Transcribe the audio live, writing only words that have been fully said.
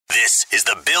This is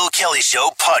the Bill Kelly Show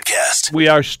podcast. We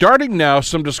are starting now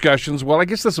some discussions. Well, I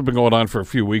guess this has been going on for a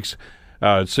few weeks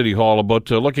at City Hall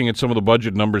about looking at some of the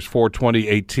budget numbers for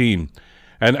 2018.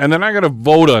 And they're not going to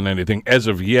vote on anything as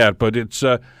of yet, but it's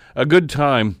a good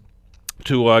time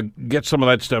to get some of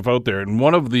that stuff out there. And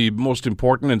one of the most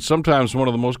important and sometimes one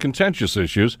of the most contentious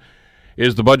issues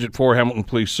is the budget for Hamilton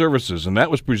Police Services. And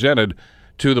that was presented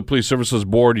to the Police Services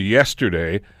Board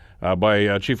yesterday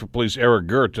by Chief of Police Eric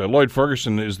Gert. Lloyd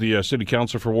Ferguson is the City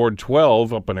Councilor for Ward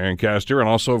 12 up in Ancaster, and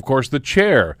also, of course, the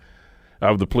Chair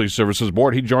of the Police Services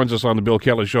Board. He joins us on the Bill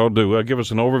Kelly Show to give us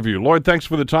an overview. Lloyd, thanks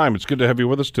for the time. It's good to have you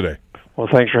with us today. Well,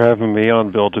 thanks for having me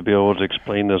on, Bill, to be able to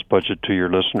explain this budget to your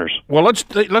listeners. Well, let's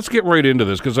get right into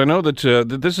this, because I know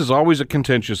that this is always a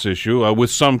contentious issue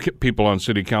with some people on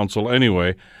City Council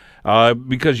anyway.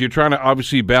 Because you're trying to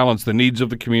obviously balance the needs of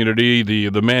the community,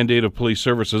 the mandate of police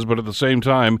services, but at the same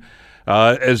time,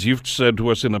 as you've said to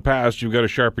us in the past, you've got to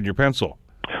sharpen your pencil.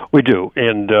 We do,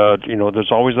 and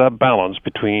there's always that balance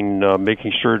between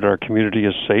making sure that our community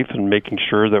is safe and making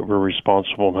sure that we're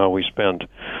responsible in how we spend.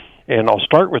 And I'll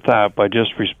start with that by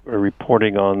just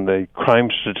reporting on the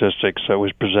crime statistics that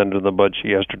was presented in the budget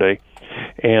yesterday.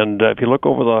 And if you look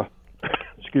over the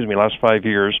last 5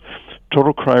 years,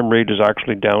 total crime rate is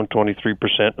actually down 23%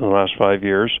 in the last 5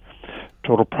 years.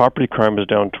 Total property crime is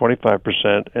down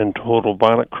 25%, and total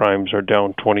violent crimes are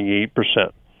down 28%.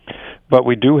 But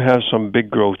we do have some big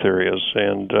growth areas,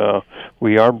 and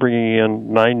we are bringing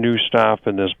in 9 new staff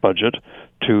in this budget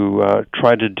to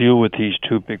try to deal with these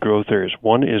two big growth areas.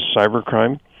 One is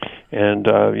cybercrime, and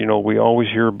we always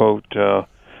hear about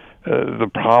the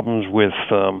problems with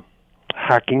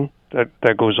hacking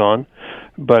that goes on.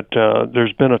 But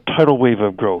there's been a tidal wave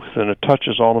of growth, and it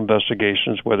touches all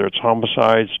investigations, whether it's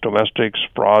homicides, domestics,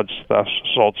 frauds, thefts,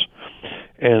 assaults,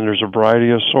 and there's a variety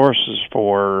of sources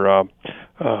for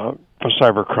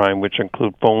cybercrime, which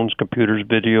include phones, computers,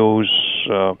 videos,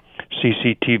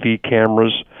 CCTV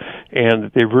cameras,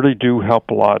 and they really do help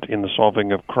a lot in the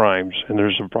solving of crimes. And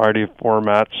there's a variety of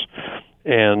formats,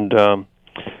 and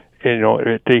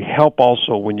they help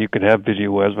also when you can have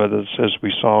video evidence, as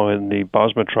we saw in the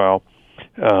Bosma trial,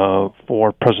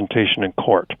 for presentation in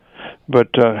court. But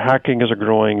hacking is a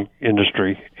growing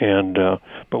industry, and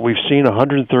but we've seen a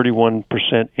 131%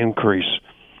 increase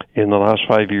in the last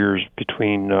 5 years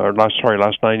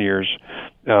last 9 years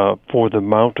for the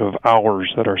amount of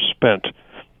hours that are spent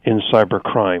in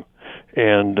cybercrime.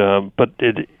 And but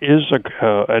it is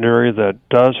an area that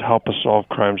does help us solve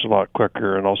crimes a lot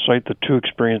quicker. And I'll cite the two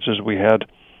experiences we had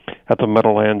at the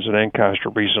Meadowlands in Ancaster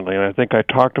recently, and I think I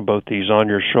talked about these on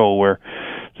your show, where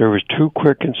there was two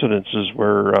quick incidences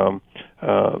where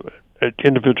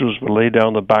individuals would lay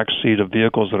down the back seat of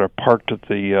vehicles that are parked at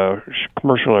the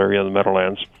commercial area of the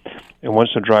Meadowlands, and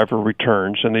once the driver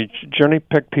returns, and they generally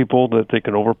pick people that they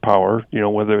can overpower,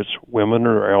 whether it's women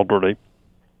or elderly.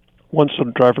 Once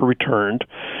the driver returned,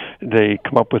 they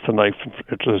come up with a knife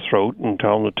to the throat and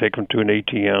tell them to take them to an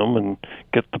ATM and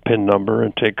get the PIN number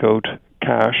and take out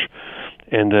cash,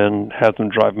 and then have them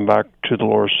drive them back to the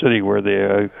lower city where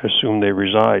they assume they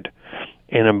reside.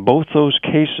 And in both those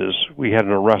cases, we had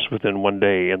an arrest within 1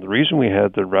 day. And the reason we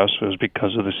had the arrest was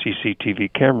because of the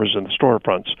CCTV cameras in the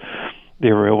storefronts.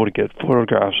 They were able to get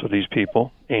photographs of these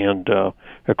people, and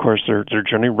of course, they're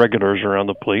generally regulars around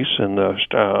the police, and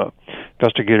the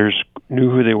investigators knew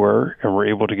who they were and were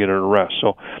able to get an arrest.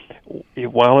 So,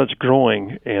 while it's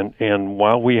growing, and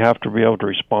while we have to be able to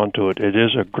respond to it, it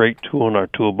is a great tool in our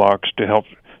toolbox to help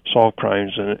solve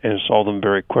crimes and solve them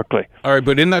very quickly. All right,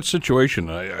 but in that situation,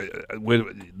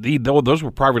 those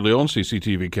were privately owned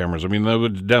CCTV cameras. I mean, they were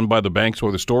done by the banks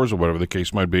or the stores or whatever the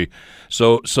case might be.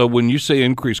 So when you say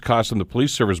increased costs in the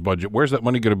police service budget, where's that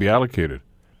money going to be allocated?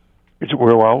 It's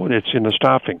in the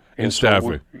staffing.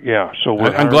 So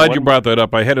I'm glad you brought that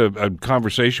up. I had a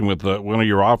conversation with one of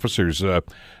your officers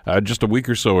just a week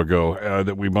or so ago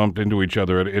that we bumped into each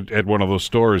other at one of those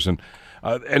stores, and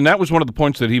that was one of the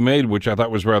points that he made, which I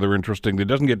thought was rather interesting. That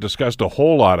doesn't get discussed a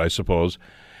whole lot, I suppose,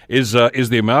 is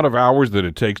the amount of hours that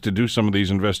it takes to do some of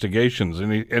these investigations.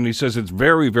 And he says it's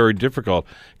very, very difficult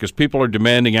because people are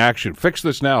demanding action. Fix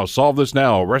this now. Solve this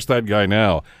now. Arrest that guy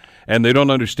now. And they don't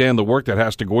understand the work that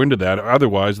has to go into that.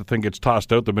 Otherwise, the thing gets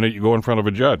tossed out the minute you go in front of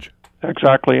a judge.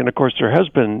 Exactly. And, of course, there has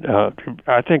been,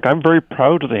 I think I'm very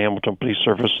proud of the Hamilton Police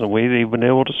Service and the way they've been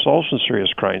able to solve some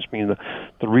serious crimes. I mean,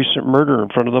 the recent murder in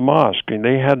front of the mosque,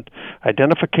 they had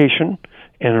identification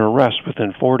and an arrest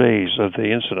within 4 days of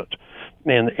the incident.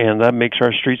 and that makes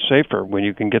our streets safer when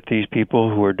you can get these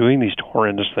people who are doing these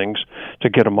horrendous things to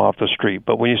get them off the street.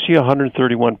 But when you see a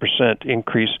 131%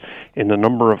 increase in the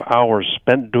number of hours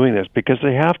spent doing this, because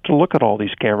they have to look at all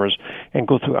these cameras and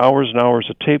go through hours and hours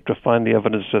of tape to find the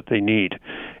evidence that they need,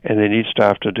 and they need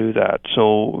staff to do that.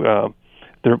 So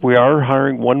we are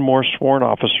hiring one more sworn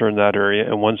officer in that area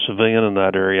and one civilian in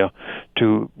that area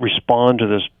to respond to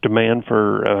this demand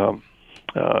for,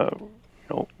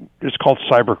 it's called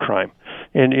cybercrime.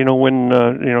 And, when,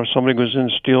 somebody goes in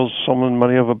and steals someone's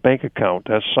money out of a bank account,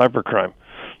 that's cybercrime,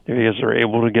 because they're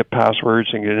able to get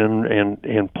passwords and get in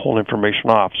and pull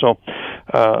information off. So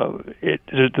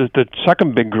the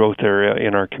second big growth area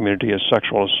in our community is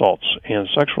sexual assaults. And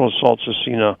sexual assaults has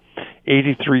seen a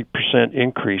 83%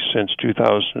 increase since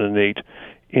 2008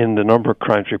 in the number of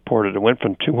crimes reported. It went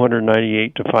from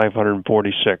 298 to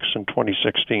 546 in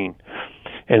 2016.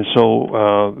 And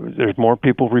so there's more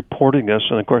people reporting this,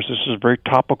 and of course this is very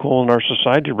topical in our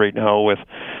society right now with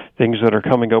things that are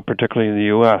coming out, particularly in the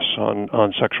U.S.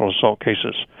 on sexual assault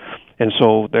cases. And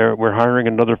so we're hiring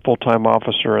another full-time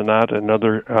officer in that,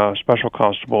 another special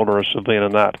constable or a civilian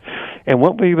in that. And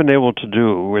what we've been able to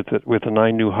do with the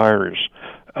 9 new hires,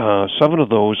 7 of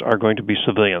those are going to be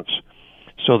civilians.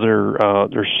 So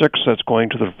there's 6 that's going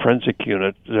to the forensic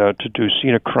unit to do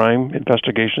scene of crime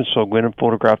investigations, so go in and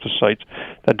photograph the sites.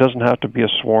 That doesn't have to be a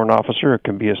sworn officer. It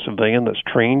can be a civilian that's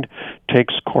trained,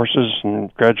 takes courses,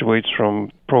 and graduates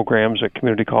from programs at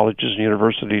community colleges and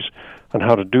universities on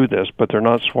how to do this, but they're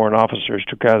not sworn officers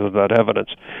to gather that evidence.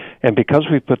 And because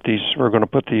we're going to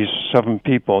put these 7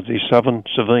 people, these 7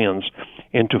 civilians,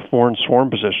 into foreign sworn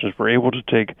positions, we're able to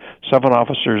take 7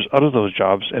 officers out of those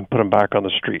jobs and put them back on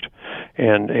the street.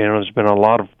 And there's been a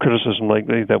lot of criticism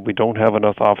lately that we don't have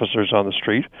enough officers on the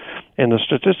street. And the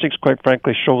statistics, quite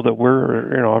frankly, show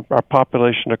that our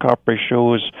population to cop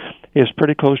ratio is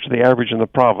pretty close to the average in the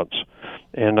province.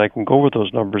 And I can go over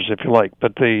those numbers if you like,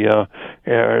 but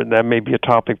that may be a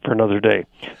topic for another day.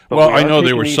 But well, I know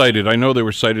they were cited. I know they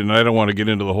were cited, and I don't want to get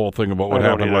into the whole thing about what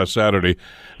happened last Saturday.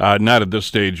 Not at this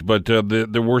stage, but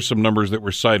there were some numbers that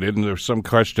were cited, and there's some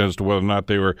question as to whether or not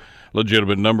they were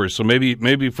legitimate numbers. So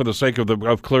maybe for the sake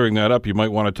of clearing that up, you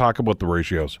might want to talk about the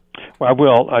ratios. Well, I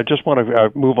will. I just want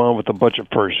to move on with the budget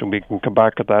first, and we can come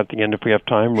back to that at the end if we have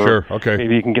time. Or sure, okay.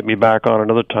 Maybe you can get me back on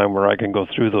another time where I can go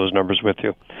through those numbers with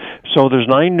you. So there's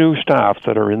 9 new staff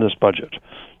that are in this budget,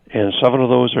 and 7 of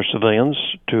those are civilians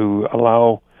to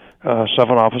allow 7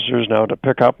 officers now to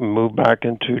pick up and move back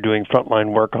into doing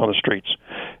frontline work on the streets.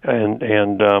 And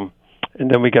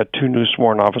then we got 2 new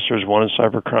sworn officers, 1 in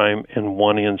cybercrime and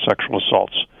 1 in sexual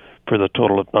assaults, for the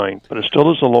total of 9. But it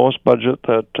still is the lowest budget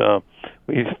that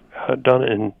we've done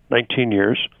in 19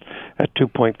 years at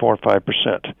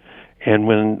 2.45%. And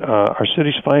when our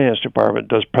city's finance department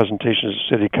does presentations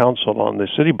to city council on the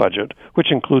city budget,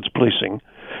 which includes policing,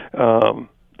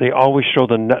 they always show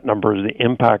the net number, the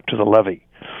impact to the levy.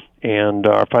 And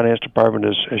our finance department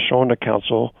has shown to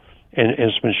council, and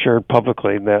it's been shared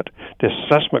publicly, that the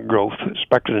assessment growth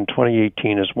expected in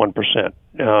 2018 is 1%.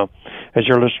 As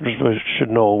your listeners should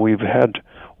know, we've had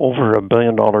over $1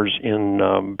 billion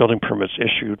in building permits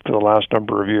issued for the last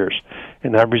number of years,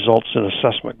 and that results in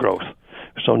assessment growth.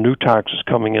 So new taxes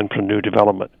coming in from new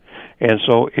development. And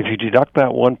so if you deduct that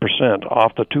 1%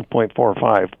 off the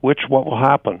 2.45, what will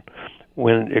happen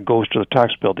when it goes to the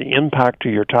tax bill? The impact to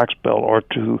your tax bill or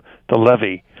to the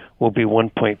levy will be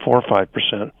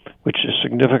 1.45%, which is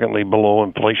significantly below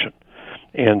inflation.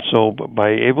 And so by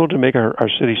able to make our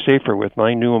city safer with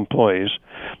 9 new employees,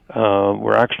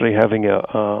 we're actually having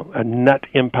a net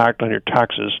impact on your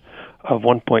taxes of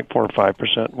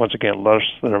 1.45%, once again, less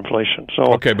than inflation.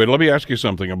 So okay, but let me ask you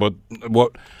something about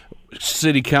what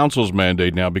city council's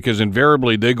mandate now, because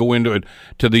invariably they go into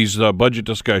these budget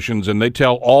discussions and they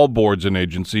tell all boards and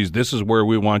agencies, this is where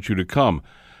we want you to come.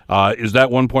 Is that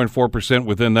 1.4%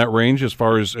 within that range as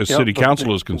far as city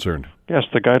council is concerned? Yes,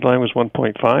 the guideline was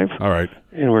 1.5. All right.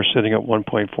 And we're sitting at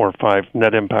 1.45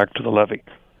 net impact to the levy.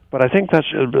 But I think that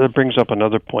brings up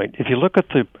another point. If you look at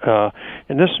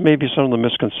and this may be some of the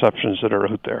misconceptions that are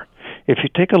out there. If you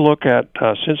take a look at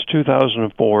since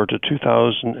 2004 to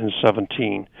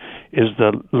 2017, is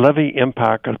the levy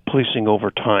impact of policing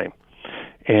over time.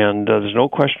 And there's no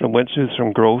question it went through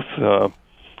some growth, in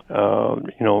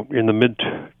the mid,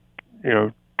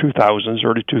 2000s,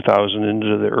 early 2000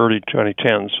 into the early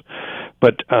 2010s.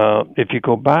 But if you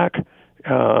go back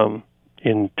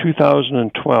in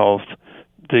 2012,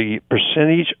 the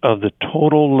percentage of the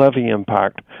total levy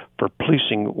impact for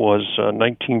policing was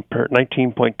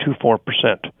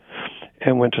 19.24%,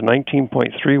 and went to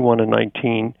 19.31 in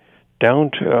 19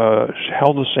 down to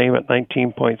held the same at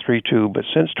 19.32, but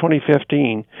since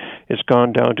 2015, it's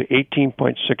gone down to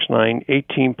 18.69,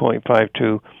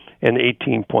 18.52, and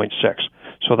 18.6.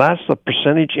 So that's the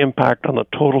percentage impact on the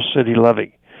total city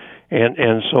levy.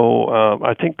 And so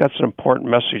I think that's an important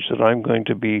message that I'm going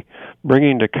to be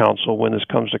bringing to council when this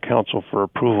comes to council for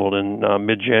approval in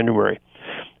mid-January.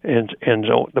 And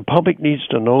so the public needs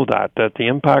to know that the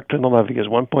impact on the levy is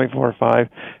 1.45,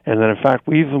 and that in fact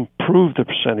we've improved the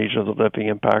percentage of the levy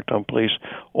impact on police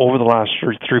over the last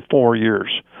 4 years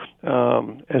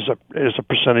as a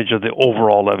percentage of the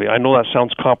overall levy. I know that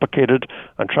sounds complicated.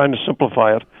 I'm trying to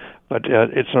simplify it, but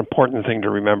it's an important thing to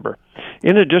remember.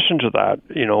 In addition to that,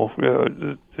 as you know,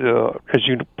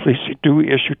 police do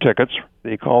issue tickets.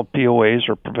 They call POAs,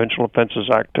 or Provincial Offences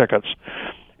Act tickets.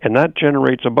 And that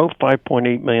generates about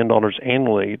 $5.8 million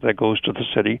annually that goes to the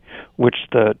city, which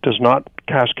does not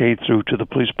cascade through to the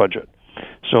police budget.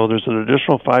 So there's an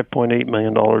additional $5.8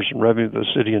 million in revenue the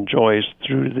city enjoys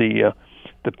through the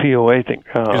POA thing.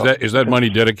 Is that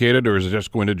money dedicated, or is it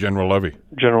just going to general levy?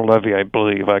 General levy, I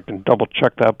believe. I can double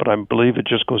check that, but I believe it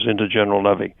just goes into general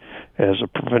levy as a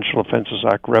Provincial Offences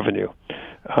Act revenue.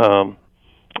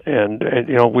 And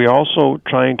we're also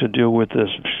trying to deal with this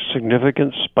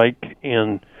significant spike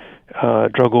in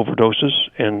drug overdoses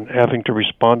and having to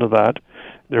respond to that.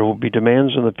 There will be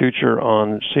demands in the future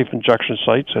on safe injection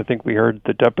sites. I think we heard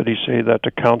the deputy say that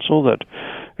to council, that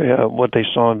what they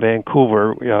saw in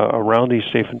Vancouver around these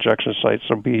safe injection sites,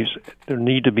 there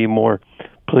need to be more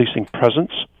policing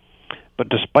presence. But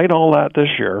despite all that this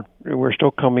year, we're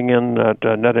still coming in at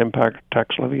a net impact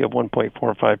tax levy of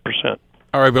 1.45%.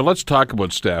 All right, but let's talk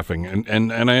about staffing,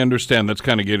 and I understand that's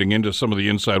kind of getting into some of the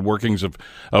inside workings of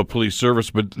police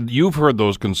service, but you've heard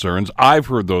those concerns, I've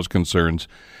heard those concerns,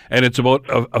 and it's about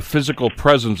a physical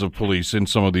presence of police in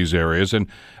some of these areas, and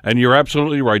you're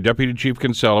absolutely right. Deputy Chief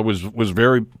Kinsella was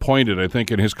very pointed, I think,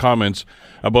 in his comments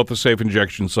about the safe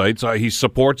injection sites. He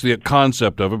supports the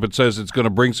concept of it, but says it's going to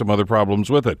bring some other problems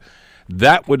with it.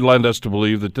 That would lend us to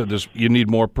believe that you need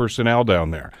more personnel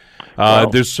down there.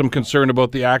 There's some concern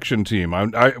about the action team.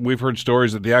 We've heard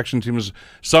stories that the action teams,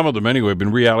 some of them anyway, have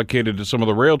been reallocated to some of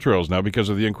the rail trails now because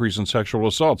of the increase in sexual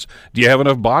assaults. Do you have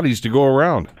enough bodies to go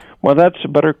around? Well, that's a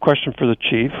better question for the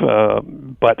chief,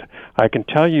 but I can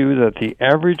tell you that the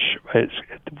average,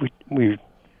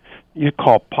 you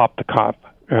call POP the cop,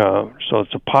 so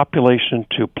it's a population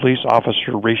to police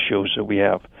officer ratios that we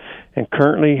have. And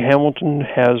currently Hamilton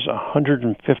has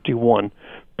 151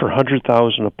 per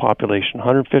 100,000 of population,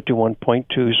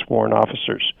 151.2 sworn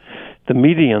officers. The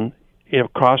median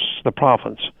across the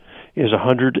province is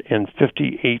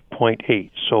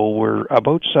 158.8. So we're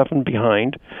about 7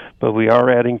 behind, but we are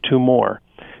adding 2 more.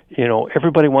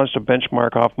 Everybody wants to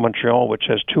benchmark off Montreal, which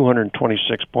has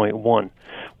 226.1.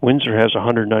 Windsor has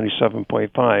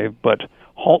 197.5, but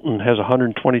Halton has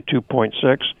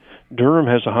 122.6. Durham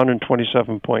has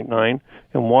 127.9,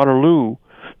 and Waterloo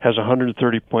has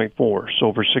 130.4.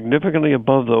 So we're significantly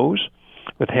above those,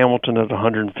 with Hamilton at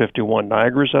 151.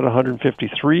 Niagara's at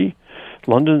 153,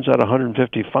 London's at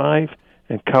 155,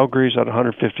 and Calgary's at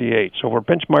 158. So we're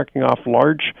benchmarking off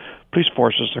large police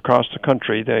forces across the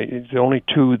country. The only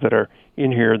 2 that are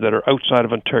in here that are outside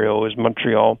of Ontario is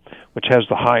Montreal, which has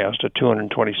the highest at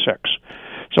 226.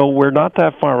 So we're not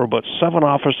that far. We're about 7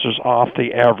 officers off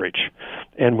the average.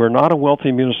 And we're not a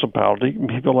wealthy municipality.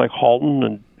 People like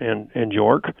Halton and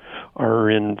York are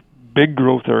in big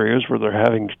growth areas where they're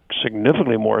having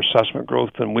significantly more assessment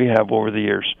growth than we have over the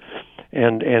years.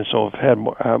 And so have had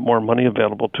more money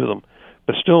available to them.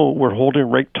 But still, we're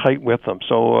holding right tight with them.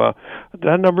 So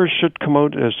that number should come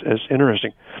out as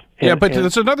interesting. But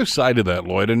there's another side of that,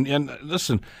 Lloyd. And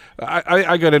listen,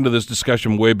 I got into this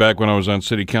discussion way back when I was on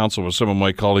city council with some of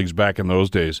my colleagues back in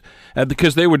those days,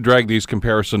 because they would drag these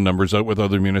comparison numbers out with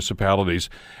other municipalities.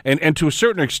 And to a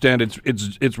certain extent,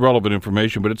 it's relevant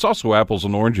information, but it's also apples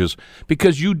and oranges,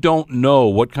 because you don't know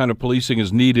what kind of policing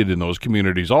is needed in those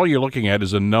communities. All you're looking at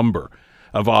is a number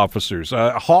of officers.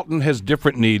 Halton has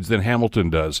different needs than Hamilton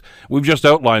does. We've just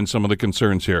outlined some of the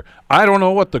concerns here. I don't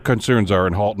know what the concerns are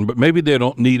in Halton, but maybe they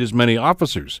don't need as many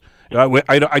officers.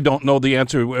 I don't know the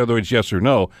answer, whether it's yes or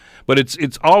no, but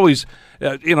it's always,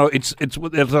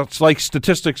 it's like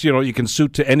statistics. You can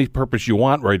suit to any purpose you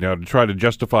want right now to try to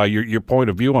justify your point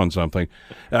of view on something.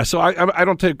 So I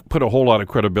don't put a whole lot of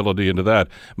credibility into that.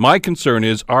 My concern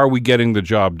is, are we getting the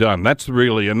job done? That's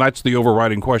the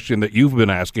overriding question that you've been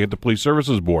asking at the Police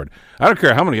Services Board. I don't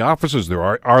care how many officers there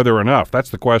are there enough? That's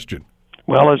the question.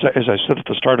 Well, as I said at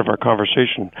the start of our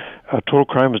conversation, total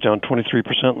crime is down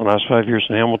 23% in the last 5 years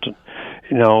in Hamilton.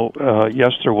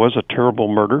 Yes, there was a terrible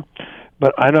murder,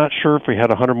 But I'm not sure if we had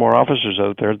 100 more officers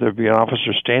out there, there'd be an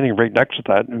officer standing right next to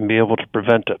that and be able to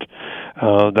prevent it.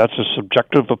 That's a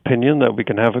subjective opinion that we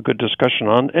can have a good discussion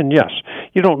on. And yes,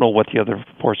 you don't know what the other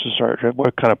forces are,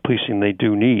 what kind of policing they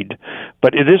do need.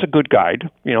 But it is a good guide,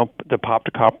 the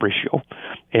pop-to-cop ratio.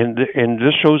 And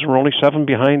this shows we're only 7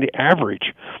 behind the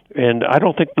average. And I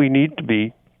don't think we need to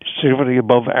be significantly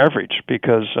above average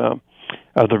because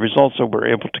of the results that we're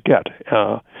able to get.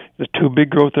 The 2 big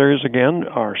growth areas, again,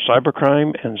 are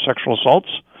cybercrime and sexual assaults.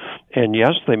 And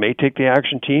yes, they may take the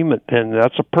action team, and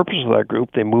that's the purpose of that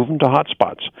group. They move them to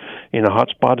hotspots.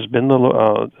 Hotspot has been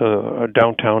the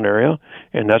downtown area,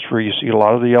 and that's where you see a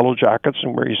lot of the yellow jackets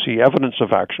and where you see evidence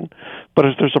of action. But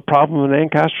if there's a problem in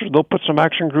Ancaster, they'll put some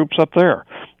action groups up there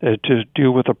to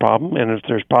deal with the problem. And if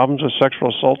there's problems with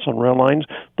sexual assaults on rail lines,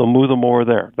 they'll move them over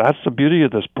there. That's the beauty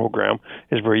of this program,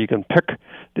 is where you can pick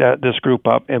this group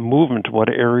up and move them to what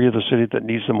area of the city that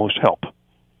needs the most help.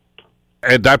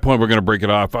 At that point, we're going to break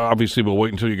it off. Obviously, we'll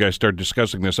wait until you guys start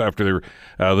discussing this after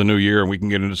the new year, and we can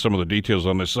get into some of the details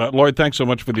on this. Lloyd, thanks so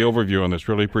much for the overview on this.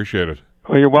 Really appreciate it.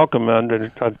 Well, you're welcome.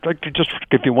 And I'd like to just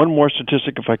give you one more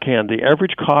statistic if I can. The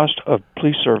average cost of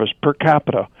police service per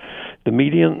capita, the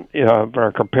median of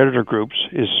our competitor groups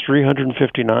is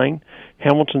 $359.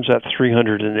 Hamilton's at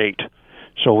 $308.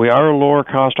 So we are a lower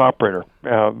cost operator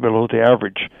below the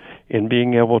average in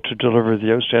being able to deliver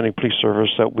the outstanding police service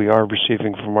that we are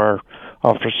receiving from our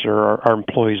our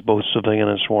employees, both civilian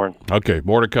and sworn. Okay,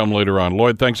 more to come later on.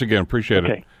 Lloyd, thanks again. Appreciate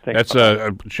it. Thanks.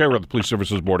 That's Chair of the Police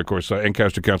Services Board, of course,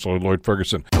 Ancaster Councilor Lloyd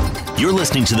Ferguson. You're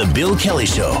listening to The Bill Kelly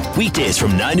Show, weekdays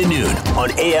from 9 to noon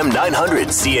on AM 900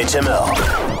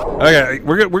 CHML. Okay,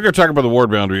 we're going to talk about the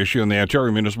ward boundary issue and the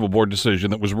Ontario Municipal Board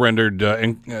decision that was rendered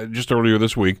just earlier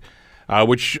this week,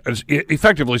 which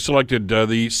effectively selected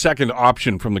the second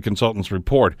option from the consultant's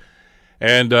report.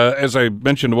 And as I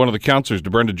mentioned to one of the councillors, to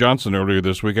Brenda Johnson, earlier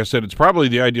this week, I said it's probably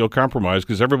the ideal compromise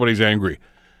because everybody's angry,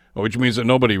 which means that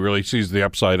nobody really sees the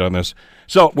upside on this.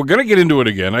 So we're going to get into it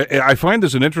again. I find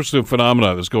this an interesting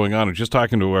phenomenon that's going on. I was just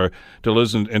talking to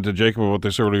Liz and to Jacob about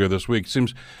this earlier this week. It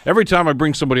seems every time I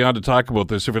bring somebody on to talk about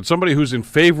this, if it's somebody who's in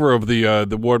favor of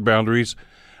the ward boundaries,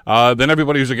 then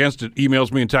everybody who's against it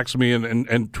emails me and texts me and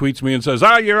tweets me and says,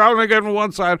 you're only getting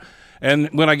one side.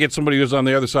 And when I get somebody who's on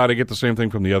the other side, I get the same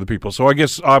thing from the other people. So I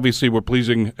guess, obviously, we're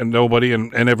pleasing nobody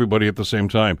and everybody at the same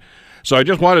time. So I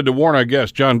just wanted to warn our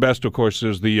guest. John Best, of course,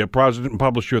 is the president and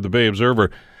publisher of the Bay Observer,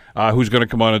 who's going to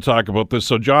come on and talk about this.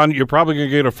 So, John, you're probably going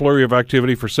to get a flurry of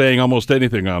activity for saying almost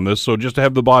anything on this. So just to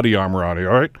have the body armor on you,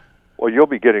 all right? Well, you'll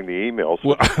be getting the emails.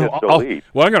 Well,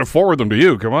 I'm going to forward them to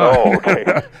you. Come on. Oh,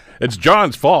 okay. It's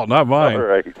John's fault, not mine. All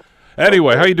right.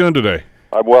 Anyway, how you doing today?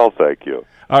 I'm well, thank you.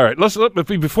 All right,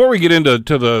 before we get into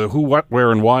the who, what,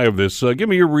 where, and why of this, give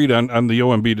me your read on the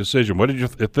OMB decision. What did you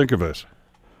think of this?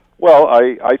 Well,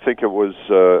 I think it was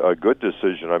a good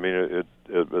decision. I mean,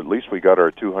 at least we got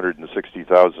our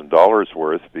 $260,000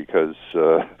 worth because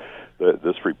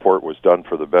this report was done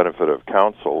for the benefit of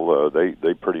council.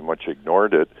 They pretty much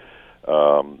ignored it.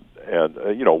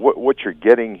 What you're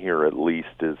getting here at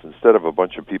least is instead of a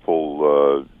bunch of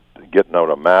people getting out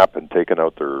a map and taking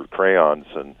out their crayons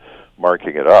and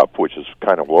marking it up, which is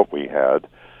kind of what we had.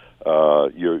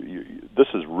 This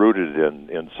is rooted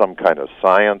in some kind of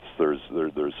science. There's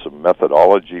some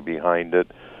methodology behind it.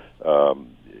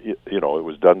 It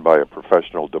was done by a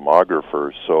professional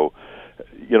demographer, so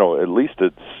at least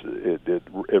it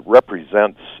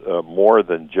represents more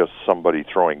than just somebody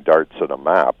throwing darts at a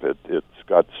map. It's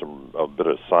got a bit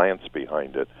of science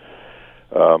behind it.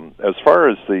 As far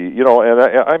as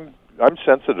I'm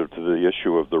sensitive to the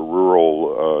issue of the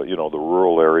rural, the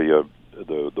rural area,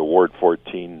 the Ward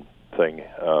 14 thing,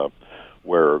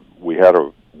 where we had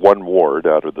one ward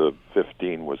out of the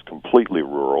 15 was completely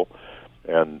rural,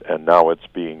 and now it's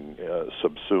being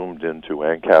subsumed into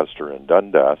Ancaster and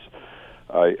Dundas.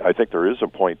 I think there is a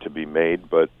point to be made,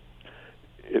 but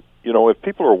if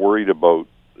people are worried about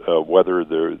whether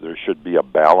there should be a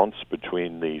balance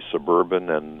between the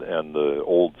suburban and the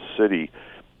old city,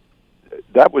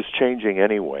 that was changing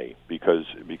anyway because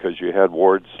you had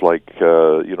wards like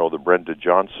the Brenda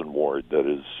Johnson ward that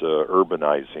is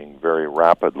urbanizing very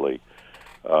rapidly.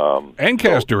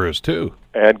 Ancaster is too.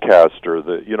 Ancaster,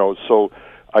 so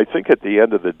I think at the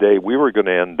end of the day we were going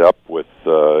to end up with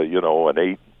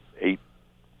an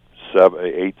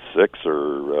 8.6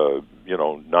 or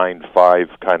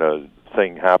 9.5 kind of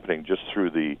thing happening just through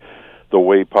the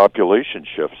way population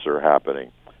shifts are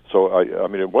happening. So, I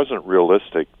mean, it wasn't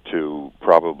realistic to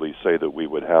probably say that we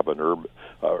would have an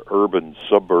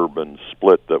urban-suburban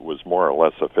split that was more or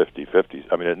less a 50-50.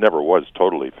 I mean, it never was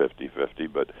totally 50-50,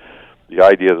 but the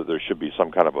idea that there should be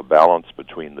some kind of a balance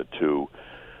between the two,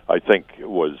 I think,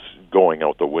 was going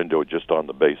out the window just on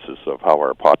the basis of how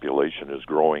our population is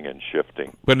growing and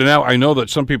shifting. But now I know that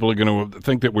some people are going to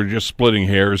think that we're just splitting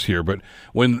hairs here, but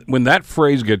when that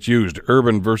phrase gets used,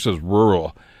 urban versus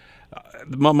rural,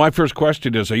 my first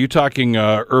question is, are you talking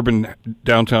urban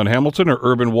downtown Hamilton or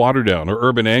urban Waterdown or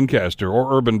urban Ancaster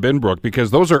or urban Binbrook?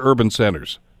 Because those are urban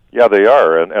centers. Yeah, they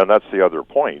are, and that's the other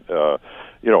point.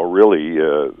 Really,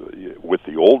 with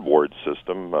the old ward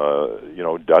system,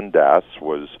 Dundas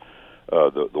was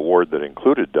the ward that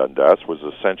included Dundas was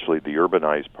essentially the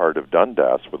urbanized part of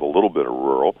Dundas with a little bit of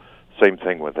rural. Same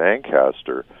thing with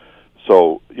Ancaster.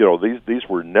 So these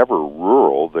were never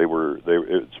rural.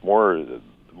 It's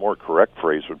more correct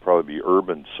phrase would probably be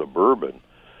urban suburban.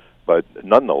 But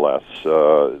nonetheless,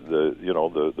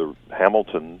 the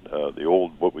Hamilton, the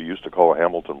old what we used to call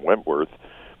Hamilton Wentworth,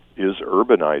 is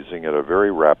urbanizing at a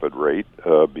very rapid rate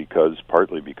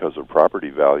partly because of property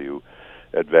value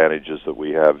advantages that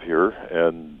we have here,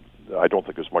 and I don't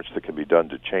think there's much that can be done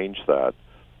to change that.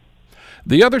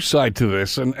 The other side to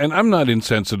this, and I'm not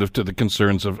insensitive to the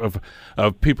concerns of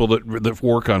people that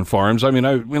work on farms. I mean,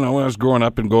 when I was growing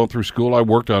up and going through school, I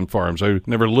worked on farms. I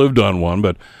never lived on one,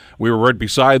 but we were right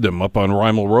beside them up on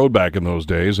Rymel Road back in those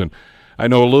days, and I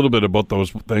know a little bit about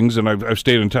those things, and I've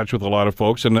stayed in touch with a lot of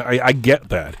folks, and I get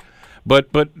that.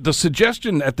 But the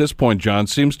suggestion at this point, John,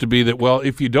 seems to be that, well,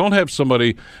 if you don't have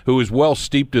somebody who is well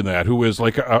steeped in that, who is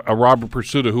like a Robert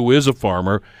Pursuta, who is a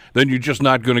farmer, then you're just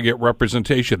not going to get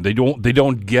representation. They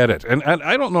don't get it. And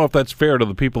I don't know if that's fair to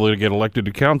the people that get elected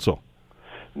to council.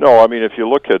 No, I mean, if you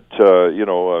look at,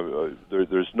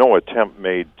 there's no attempt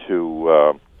made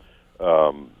to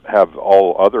have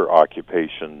all other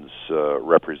occupations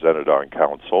represented on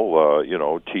council,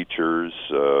 teachers,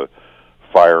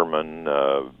 firemen,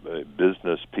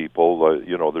 business people.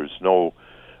 There's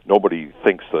nobody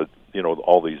thinks that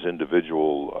all these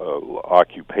individual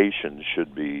occupations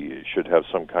should have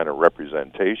some kind of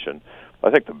representation.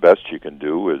 I think the best you can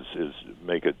do is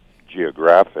make it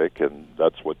geographic, and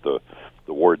that's what the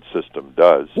ward system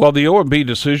does. Well, the OMB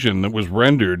decision that was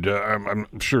rendered, I'm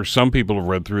sure some people have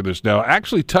read through this now,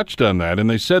 actually touched on that, and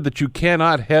they said that you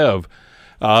cannot have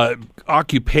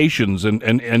occupations and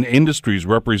industries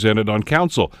represented on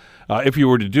council. If you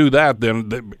were to do that,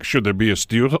 then should there be a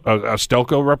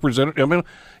Stelco representative? I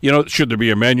mean, should there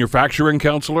be a manufacturing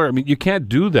councillor? I mean, you can't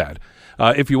do that.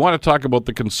 If you want to talk about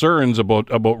the concerns about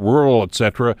rural,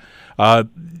 etc.,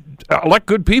 elect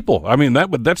good people. I mean,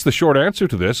 that's the short answer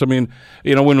to this. I mean,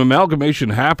 when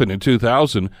amalgamation happened in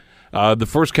 2000, the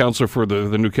first councillor for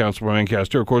the new council of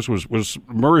Ancaster, of course, was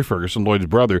Murray Ferguson, Lloyd's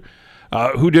brother,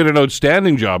 who did an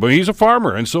outstanding job. I mean, he's a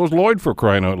farmer, and so is Lloyd, for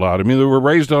crying out loud. I mean, they were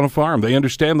raised on a farm. They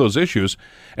understand those issues,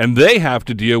 and they have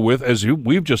to deal with, as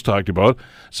we've just talked about,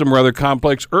 some rather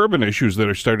complex urban issues that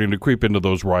are starting to creep into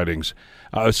those ridings.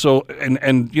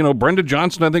 Brenda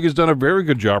Johnson, I think, has done a very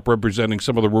good job representing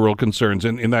some of the rural concerns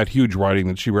in that huge riding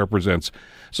that she represents.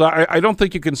 So I don't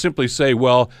think you can simply say,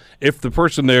 well, if the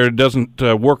person there doesn't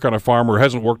work on a farm or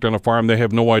hasn't worked on a farm, they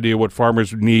have no idea what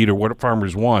farmers need or what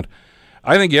farmers want.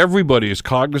 I think everybody is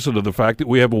cognizant of the fact that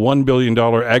we have a $1 billion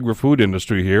agri-food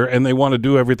industry here, and they want to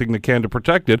do everything they can to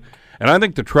protect it. And I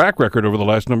think the track record over the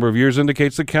last number of years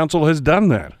indicates the council has done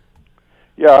that.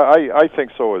 Yeah, I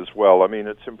think so as well. I mean,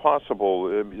 it's impossible.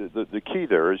 The key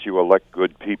there is you elect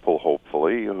good people,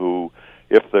 hopefully, who,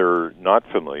 if they're not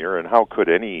familiar, and how could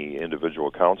any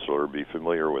individual councillor be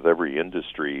familiar with every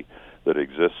industry that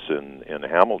exists in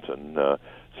Hamilton?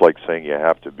 It's like saying you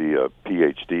have to be a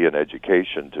PhD in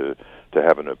education to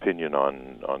have an opinion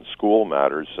on school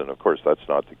matters, and of course that's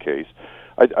not the case.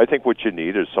 I think what you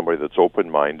need is somebody that's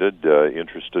open-minded,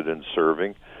 interested in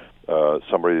serving,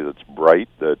 somebody that's bright,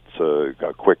 that's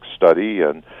got quick study,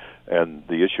 and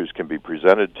the issues can be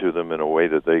presented to them in a way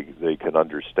that they can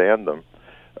understand them.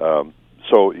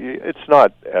 So it's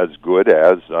not as good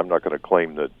as, I'm not going to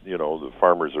claim that the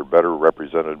farmers are better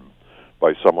represented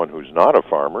by someone who's not a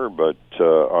farmer, but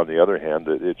on the other hand,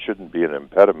 it shouldn't be an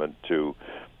impediment to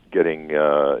getting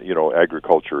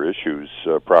agriculture issues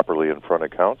properly in front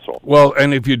of council. Well,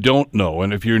 and if you don't know,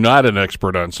 and if you're not an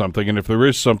expert on something, and if there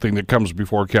is something that comes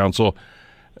before council,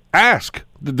 ask.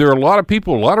 There are a lot of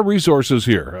people, a lot of resources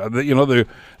here,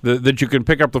 that you can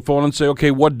pick up the phone and say,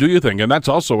 okay, what do you think? And that's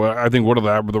also, I think, one of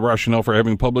the rationale for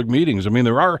having public meetings. I mean,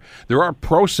 there are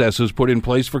processes put in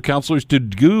place for councillors to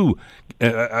do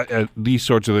these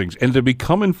sorts of things and to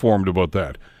become informed about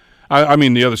that. I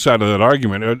mean, the other side of that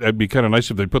argument, it'd be kind of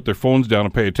nice if they put their phones down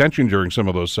and pay attention during some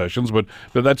of those sessions, but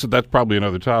that's probably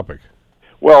another topic.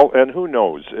 Well, and who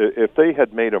knows, if they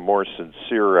had made a more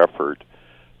sincere effort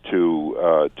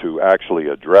to actually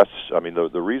address. I mean,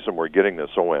 the reason we're getting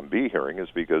this OMB hearing is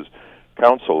because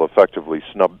council effectively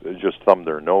just thumbed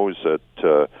their nose at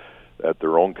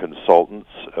their own consultants,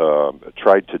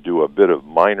 tried to do a bit of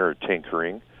minor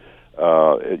tinkering.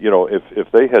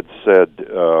 If they had said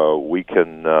we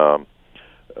can,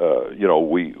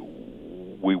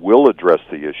 we will address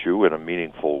the issue in a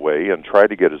meaningful way and try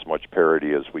to get as much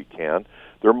parity as we can,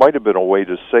 there might have been a way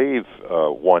to save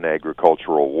one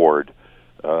agricultural ward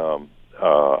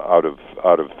out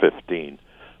of 15.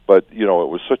 But it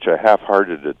was such a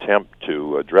half-hearted attempt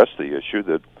to address the issue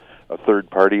that a third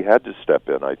party had to step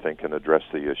in, I think, and address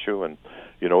the issue. And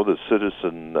the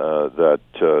citizen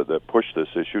that pushed this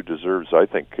issue deserves, I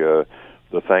think, the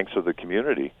thanks of the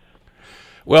community.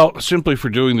 Well, simply for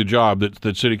doing the job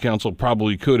that City Council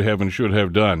probably could have and should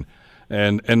have done.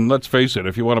 And let's face it,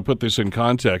 if you want to put this in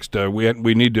context,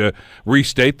 we need to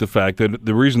restate the fact that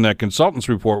the reason that consultant's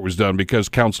report was done because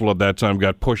council at that time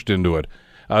got pushed into it.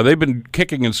 They've been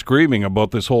kicking and screaming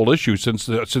about this whole issue since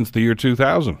the year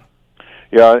 2000.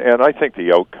 Yeah, and I think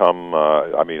the outcome.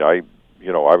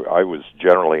 I was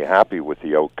generally happy with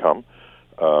the outcome,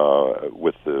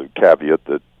 with the caveat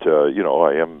that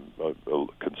I am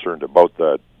concerned about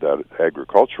that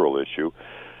agricultural issue.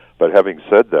 But having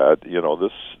said that,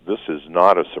 this is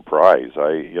not a surprise.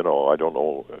 I don't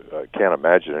know. I can't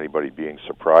imagine anybody being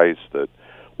surprised that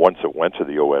once it went to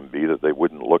the OMB that they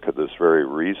wouldn't look at this very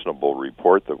reasonable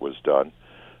report that was done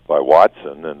by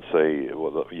Watson and say,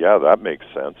 well, yeah, that makes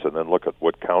sense, and then look at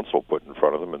what council put in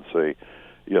front of them and say,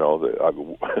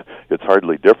 it's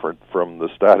hardly different from the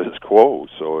status quo.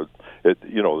 So the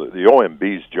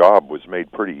OMB's job was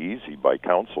made pretty easy by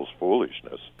council's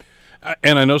foolishness.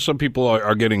 And I know some people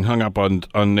are getting hung up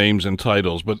on names and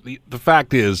titles, but the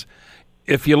fact is,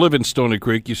 if you live in Stony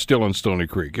Creek, you're still in Stony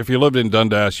Creek. If you live in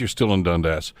Dundas, you're still in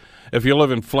Dundas. If you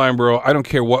live in Flamborough, I don't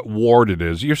care what ward it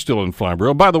is, you're still in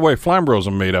Flamborough. By the way, Flamborough's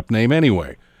a made-up name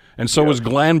anyway. And so is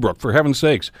Glanbrook, for heaven's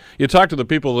sakes. You talk to the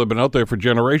people that have been out there for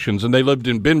generations, and they lived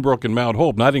in Binbrook and Mount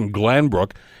Hope, not in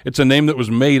Glanbrook. It's a name that was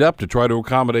made up to try to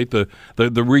accommodate the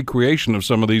recreation of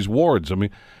some of these wards. I mean,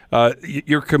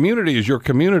 your community is your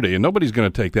community, and nobody's going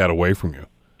to take that away from you.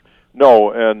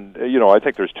 No, and, I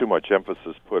think there's too much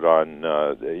emphasis put on,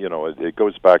 it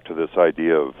goes back to this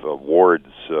idea of wards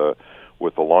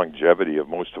with the longevity of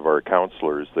most of our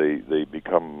councillors. They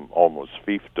become almost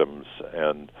fiefdoms,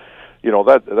 and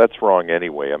that's wrong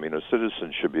anyway. I mean, a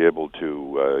citizen should be able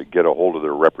to get a hold of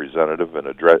their representative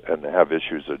and have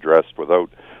issues addressed without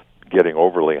getting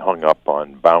overly hung up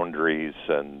on boundaries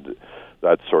and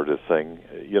that sort of thing.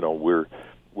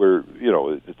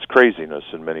 It's craziness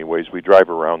in many ways. We drive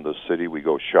around the city, we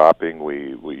go shopping,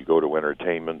 we go to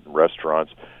entertainment,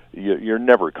 restaurants. You're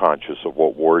never conscious of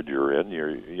what ward you're in.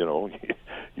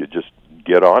 You just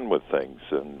get on with things,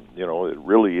 and it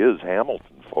really is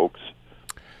Hamilton, folks.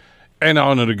 And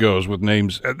on it goes with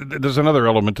names. There's another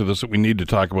element to this that we need to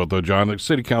talk about, though, John. The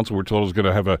City Council, we're told, is going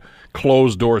to have a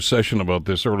closed-door session about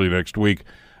this early next week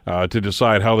to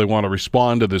decide how they want to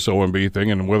respond to this OMB thing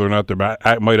and whether or not there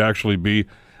might actually be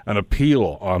an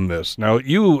appeal on this. Now,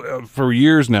 you, for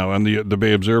years now, on the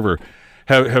Bay Observer,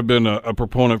 have been a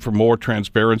proponent for more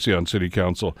transparency on City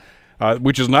Council.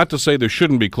 Which is not to say there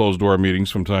shouldn't be closed-door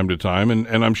meetings from time to time,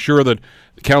 and I'm sure that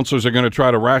councillors are going to try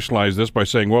to rationalize this by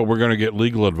saying, well, we're going to get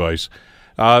legal advice.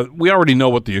 We already know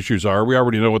what the issues are. We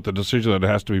already know what the decision that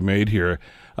has to be made here.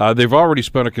 They've already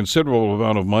spent a considerable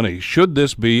amount of money. Should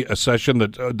this be a session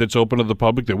that's open to the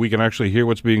public, that we can actually hear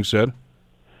what's being said?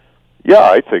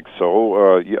 Yeah, I think so.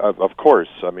 Of course.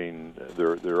 I mean,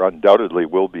 there undoubtedly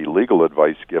will be legal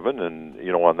advice given, and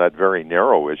on that very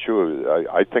narrow issue,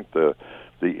 I think the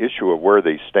issue of where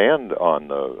they stand on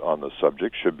the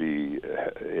subject should be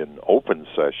in open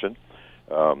session,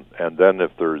 and then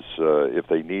if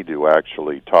they need to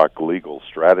actually talk legal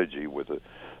strategy with a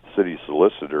city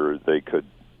solicitor, they could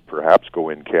perhaps go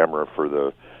in camera for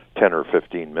the 10 or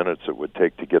 15 minutes it would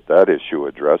take to get that issue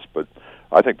addressed. But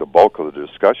I think the bulk of the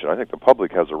discussion, I think the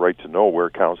public has a right to know where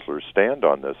councillors stand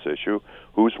on this issue,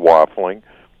 who's waffling,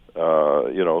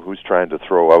 who's trying to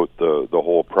throw out the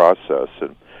whole process.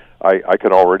 And I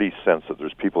can already sense that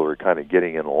there's people who are kind of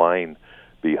getting in line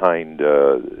behind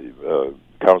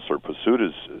Councillor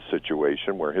Pasuda's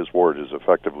situation, where his ward has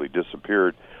effectively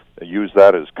disappeared, and use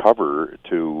that as cover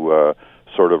to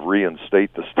sort of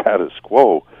reinstate the status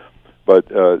quo. But,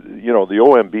 the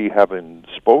OMB having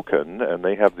spoken, and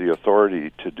they have the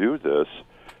authority to do this,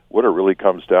 what it really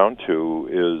comes down to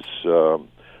is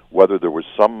whether there was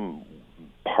some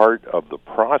part of the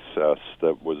process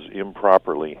that was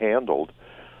improperly handled.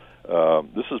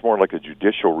 This is more like a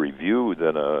judicial review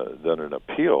than an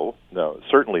appeal. Now,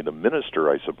 certainly the minister,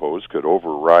 I suppose, could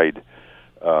override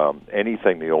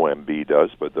anything the OMB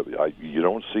does, but you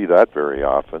don't see that very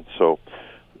often. So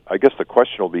I guess the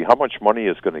question will be how much money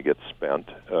is going to get spent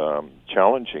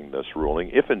challenging this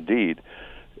ruling, if indeed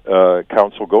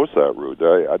council goes that route.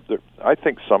 I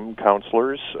think some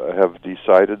councillors have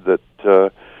decided that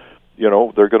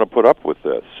they're going to put up with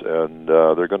this and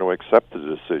they're going to accept the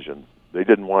decision. They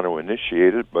didn't want to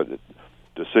initiate it, but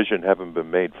decision having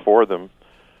been made for them,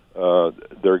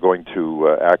 they're going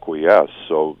to acquiesce.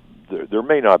 So there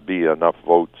may not be enough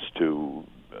votes to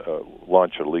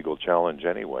launch a legal challenge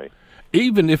anyway.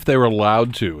 Even if they're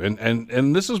allowed to.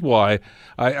 And this is why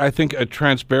I think a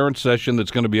transparent session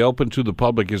that's going to be open to the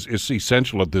public is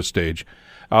essential at this stage.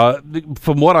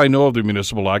 From what I know of the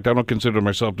Municipal Act, I don't consider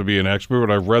myself to be an expert,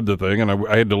 but I've read the thing, and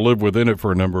I had to live within it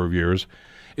for a number of years,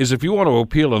 is if you want to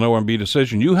appeal an OMB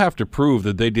decision, you have to prove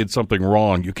that they did something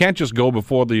wrong. You can't just go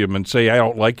before them and say, I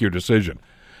don't like your decision.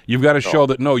 You've got to show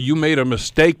that, no, you made a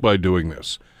mistake by doing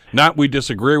this. Not we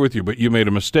disagree with you, but you made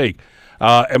a mistake.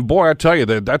 And boy, I tell you,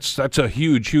 that's a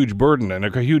huge burden and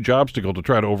a huge obstacle to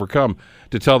try to overcome,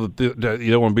 to tell the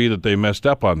OMB that they messed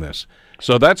up on this.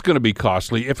 So that's going to be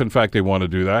costly if, in fact, they want to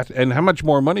do that. And how much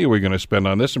more money are we going to spend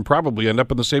on this and probably end up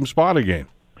in the same spot again?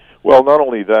 Well, not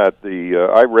only that,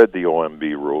 I read the OMB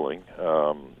ruling.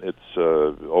 It's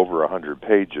over 100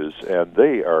 pages, and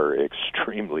they are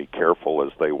extremely careful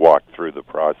as they walk through the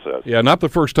process. Yeah, not the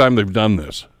first time they've done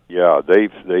this. Yeah,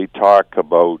 they talk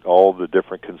about all the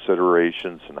different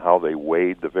considerations and how they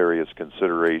weighed the various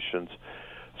considerations.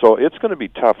 So it's going to be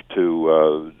tough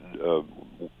to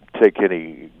take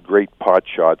any great pot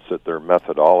shots at their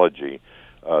methodology.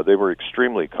 They were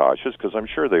extremely cautious because I'm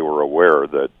sure they were aware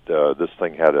that this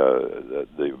thing had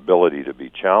the ability to be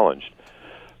challenged.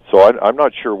 So I'm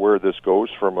not sure where this goes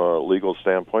from a legal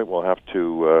standpoint. We'll have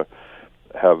to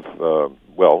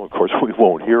well, of course, we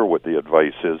won't hear what the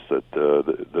advice is that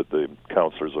the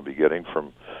councillors will be getting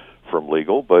from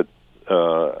legal, but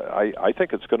I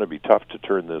think it's going to be tough to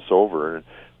turn this over.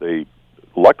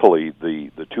 Luckily,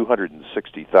 the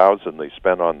 $260,000 they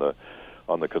spent on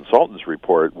the consultant's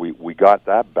report, we got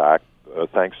that back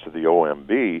thanks to the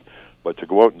OMB. But to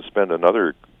go out and spend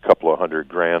another couple of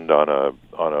 $100,000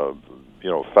 on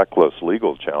a feckless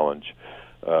legal challenge,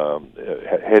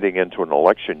 heading into an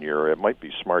election year, it might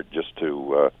be smart just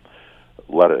to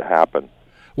let it happen.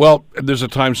 Well, there's a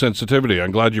time sensitivity.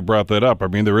 I'm glad you brought that up. I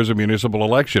mean, there is a municipal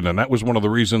election, and that was one of the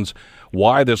reasons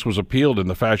why this was appealed in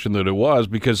the fashion that it was,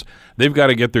 because they've got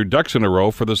to get their ducks in a row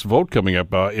for this vote coming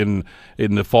up in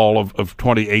the fall of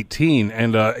 2018.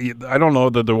 And I don't know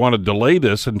that they want to delay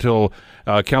this until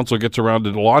council gets around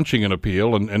to launching an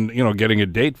appeal and getting a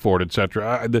date for it, et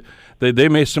cetera. They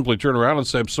may simply turn around and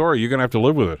say, I'm sorry, you're going to have to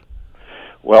live with it.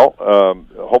 Well,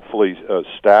 hopefully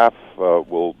staff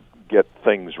will get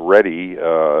things ready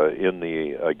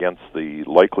against the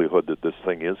likelihood that this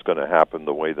thing is going to happen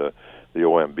the way the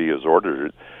OMB has ordered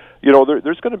it.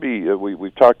 There's going to be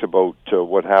we've talked about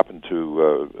what happened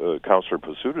to Councillor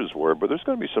Pasuda's ward, but there's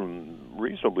going to be some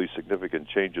reasonably significant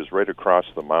changes right across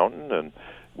the mountain, and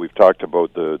we've talked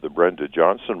about the Brenda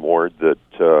Johnson ward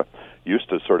that used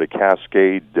to sort of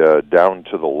cascade down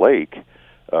to the lake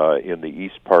in the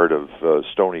east part of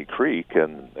Stony Creek,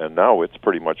 and now it's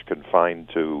pretty much confined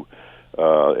to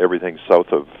everything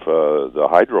south of the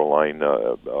hydro line,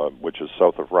 which is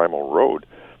south of Rymal Road.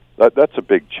 That's a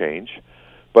big change.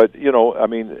 But,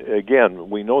 again,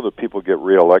 we know that people get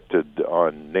reelected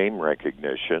on name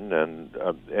recognition, and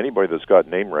anybody that's got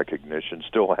name recognition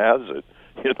still has it.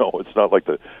 It's not like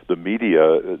the media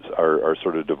are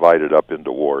sort of divided up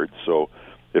into wards. So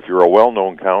if you're a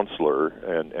well-known councillor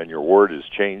and your ward has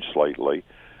changed slightly,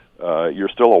 you're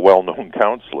still a well-known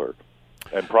councillor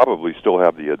and probably still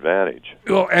have the advantage.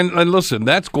 Well, and listen,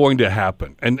 that's going to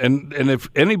happen. And if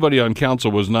anybody on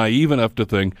council was naive enough to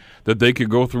think that they could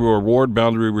go through a ward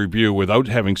boundary review without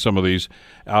having some of these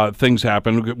things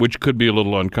happen, which could be a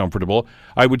little uncomfortable,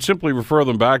 I would simply refer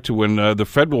them back to when the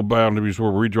federal boundaries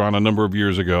were redrawn a number of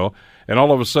years ago, and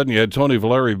all of a sudden you had Tony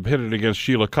Valeri pitted against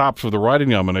Sheila Copps for the riding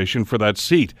nomination for that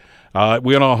seat.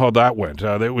 We know how that went.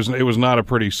 It was not a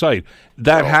pretty sight.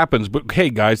 That happens, but hey,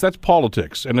 guys, that's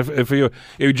politics. And if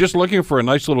you're just looking for a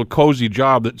nice little cozy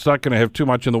job that's not going to have too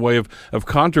much in the way of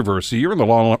controversy, you're in the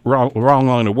wrong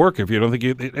line of work if you don't think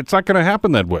it's not going to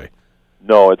happen that way.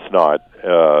 No, it's not,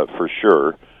 for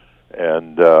sure.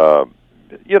 And,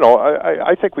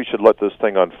 I think we should let this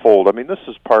thing unfold. I mean, this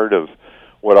is part of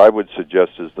what I would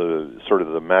suggest is the sort of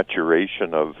the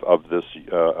maturation of this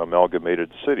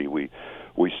amalgamated city. We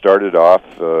started off,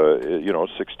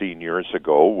 16 years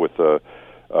ago with a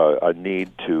a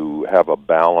need to have a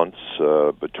balance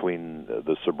between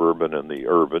the suburban and the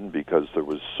urban because there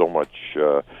was so much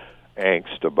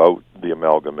angst about the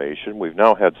amalgamation. We've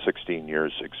now had 16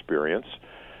 years experience.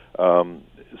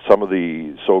 Some of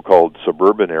the so-called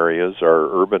suburban areas are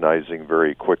urbanizing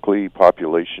very quickly,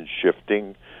 population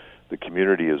shifting. The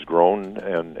community has grown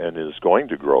and is going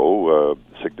to grow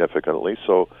significantly.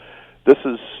 So this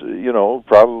is,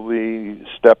 probably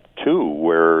step 2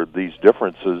 where these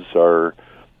differences are,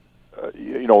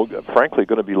 frankly,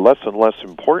 going to be less and less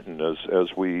important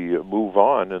as we move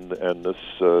on and this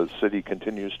city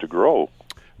continues to grow.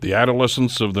 The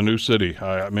adolescence of the new city.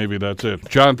 Maybe that's it.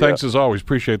 John, thanks as always.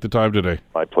 Appreciate the time today.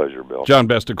 My pleasure, Bill. John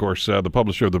Best, of course, the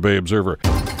publisher of the Bay Observer.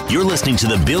 You're listening to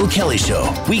The Bill Kelly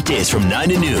Show, weekdays from 9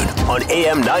 to noon on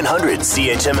AM 900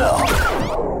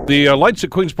 CHML. The lights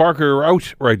at Queen's Park are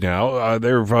out right now.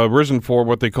 They've risen for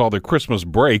what they call the Christmas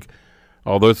break.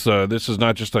 Although this is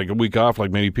not just like a week off like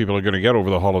many people are going to get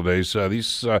over the holidays.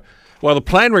 The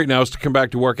plan right now is to come back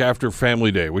to work after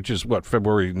Family Day, which is,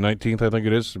 February 19th, I think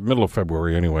it is? Middle of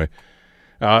February, anyway.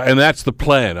 And that's the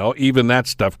plan. Even that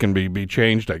stuff can be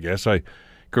changed, I guess. I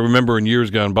can remember in years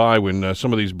gone by when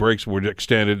some of these breaks were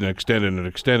extended and extended and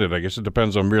extended. I guess it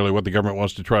depends on really what the government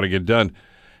wants to try to get done,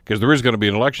 because there is going to be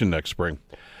an election next spring.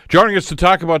 Joining us to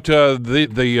talk about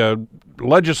the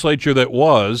legislature that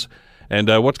was and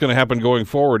what's going to happen going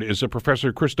forward is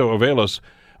Professor Christo Aivalis,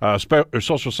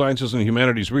 Social Sciences and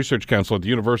Humanities Research Council at the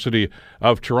University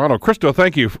of Toronto. Christo,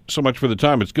 thank you so much for the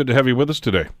time. It's good to have you with us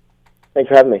today. Thanks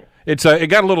for having me. It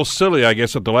got a little silly, I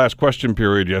guess, at the last question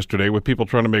period yesterday with people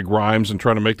trying to make rhymes and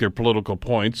trying to make their political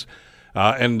points.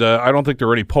 And I don't think there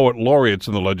were any poet laureates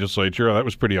in the legislature. That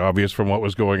was pretty obvious from what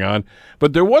was going on.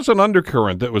 But there was an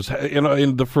undercurrent that was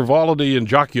in the frivolity and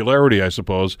jocularity, I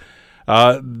suppose,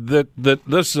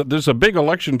 there's a big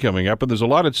election coming up, and there's a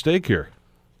lot at stake here.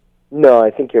 No,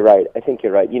 I think you're right. I think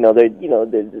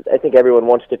I think everyone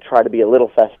wants to try to be a little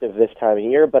festive this time of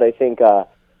year, but I think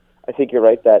you're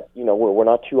right that we're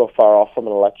not too far off from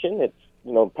an election.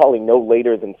 It's probably no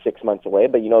later than 6 months away,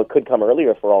 but it could come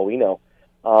earlier for all we know.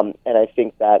 And I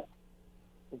think that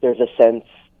there's a sense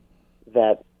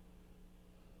that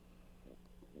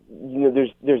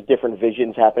there's different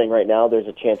visions happening right now. There's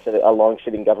a chance that a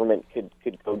long-sitting government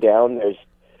could go down. There's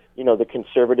the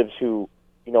Conservatives who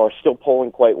are still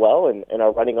polling quite well and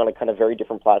are running on a kind of very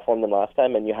different platform than last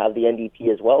time. And you have the NDP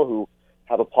as well, who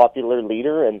have a popular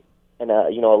leader and a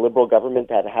liberal government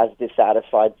that has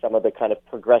dissatisfied some of the kind of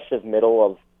progressive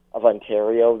middle of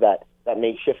Ontario that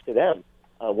may shift to them,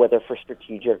 whether for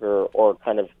strategic or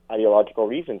kind of ideological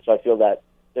reasons. So I feel that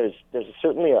there's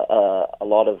certainly a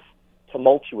lot of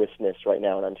tumultuousness right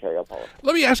now in Ontario politics.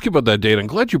 Let me ask you about that date. I'm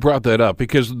glad you brought that up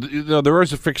because there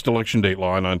is a fixed election date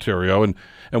law in Ontario, and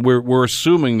we're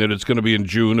assuming that it's going to be in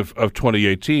June of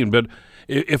 2018. But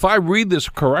if I read this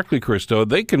correctly, Christo,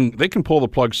 they can pull the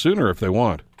plug sooner if they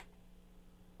want.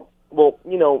 Well,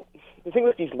 the thing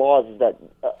with these laws is that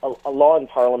a law in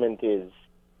Parliament can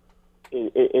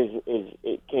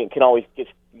always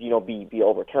just be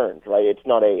overturned, right? It's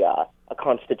not a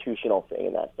constitutional thing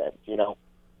in that sense,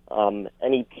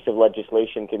 Any piece of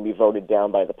legislation can be voted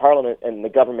down by the Parliament, and the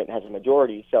government has a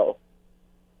majority, so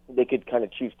they could kind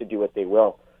of choose to do what they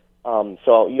will. I'm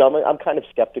kind of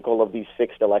skeptical of these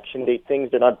fixed election date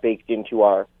things. They're not baked into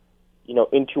our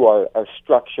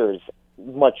structures,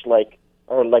 much like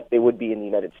they would be in the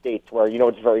United States, where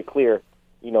it's very clear.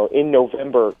 In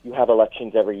November you have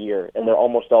elections every year, and they're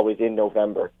almost always in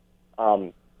November.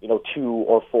 2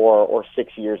 or 4 or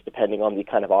 6 years, depending on the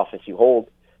kind of office you hold.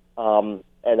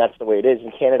 And that's the way it is.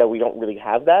 In Canada, we don't really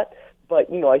have that.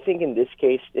 But, I think in this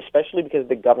case, especially because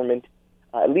the government,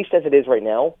 at least as it is right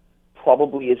now,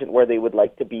 probably isn't where they would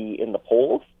like to be in the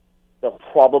polls, they'll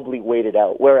probably wait it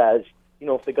out. Whereas,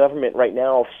 if the government right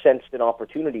now sensed an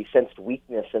opportunity, sensed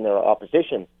weakness in their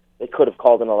opposition, they could have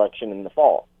called an election in the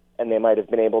fall. And they might have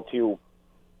been able to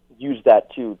use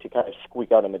that to kind of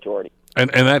squeak out a majority. And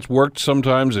that's worked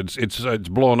sometimes. It's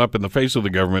blown up in the face of the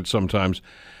government sometimes.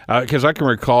 Because I can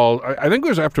recall, I think it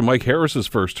was after Mike Harris's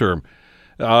first term,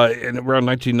 in around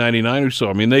 1999 or so.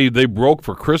 I mean, they broke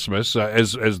for Christmas,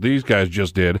 as these guys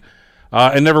just did,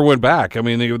 and never went back. I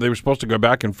mean, they were supposed to go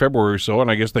back in February or so,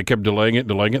 and I guess they kept delaying it,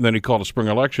 and then he called a spring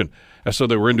election. And so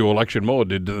they were into election mode.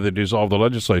 They dissolved the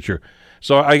legislature.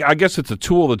 So I guess it's a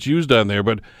tool that's used down there.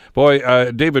 But, boy,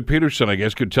 David Peterson, I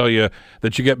guess, could tell you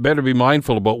that you better be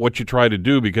mindful about what you try to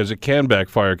do because it can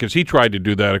backfire. Because he tried to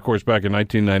do that, of course, back in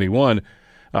 1991.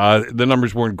 The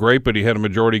numbers weren't great, but he had a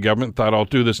majority government, thought, I'll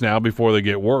do this now before they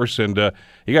get worse, and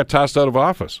he got tossed out of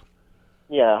office.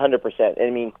 Yeah, 100%.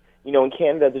 I mean, in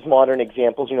Canada, there's modern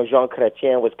examples. Jean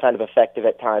Chrétien was kind of effective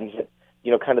at times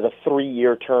kind of the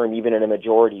 3-year term, even in a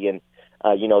majority. And,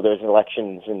 there's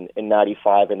elections in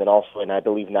 95 and then also in, I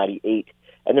believe, 98.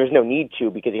 And there's no need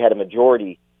to because he had a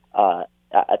majority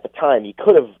at the time. He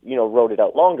could have, wrote it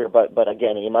out longer, but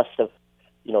again, he must have,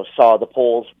 saw the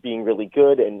polls being really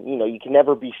good. And, you can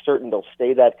never be certain they'll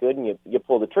stay that good and you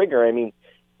pull the trigger. I mean,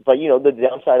 but, the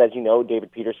downside, as you know,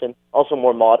 David Peterson, also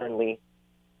more modernly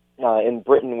in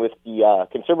Britain with the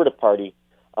Conservative Party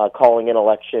calling an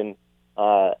election,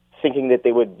 thinking that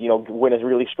they would, win a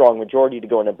really strong majority to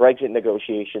go into Brexit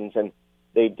negotiations, and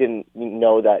they didn't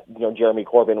know that, Jeremy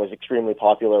Corbyn was extremely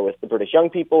popular with the British young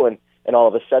people, and all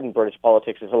of a sudden British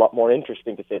politics is a lot more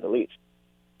interesting, to say the least.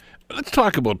 Let's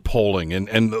talk about polling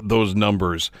and those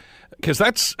numbers, because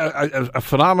that's a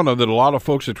phenomenon that a lot of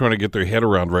folks are trying to get their head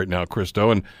around right now, Christo.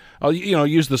 And I'll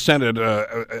use the Senate,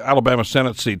 Alabama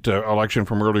Senate seat election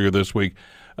from earlier this week.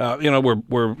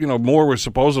 Moore was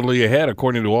supposedly ahead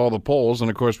according to all the polls, and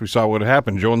of course we saw what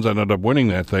happened. Jones ended up winning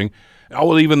that thing.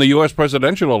 Well, even the U.S.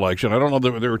 presidential election, I don't know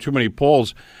that there were too many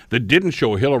polls that didn't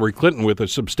show Hillary Clinton with a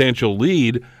substantial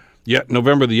lead. Yet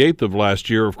November the 8th of last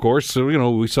year, of course, so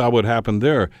we saw what happened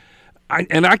there.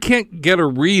 I can't get a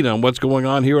read on what's going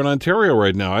on here in Ontario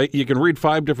right now. You can read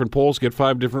 5 different polls, get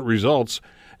 5 different results,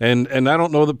 and I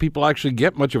don't know that people actually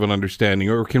get much of an understanding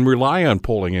or can rely on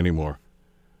polling anymore.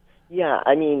 Yeah,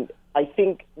 I mean, I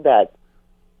think that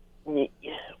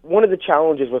one of the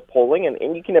challenges with polling,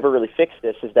 and you can never really fix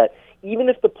this, is that even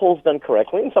if the poll's done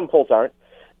correctly, and some polls aren't,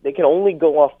 they can only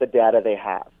go off the data they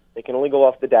have. They can only go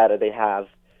off the data they have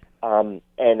and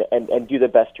do their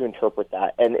best to interpret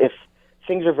that. And if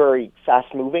things are very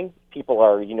fast-moving, people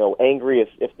are, angry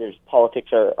if there's politics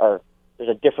are there's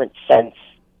a different sense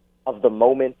of the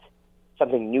moment,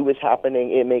 something new is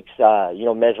happening, it makes,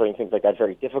 measuring things like that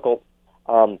very difficult.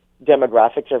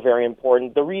 Demographics are very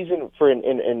important. The reason for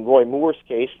in Roy Moore's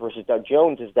case versus Doug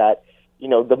Jones is that,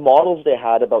 the models they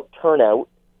had about turnout,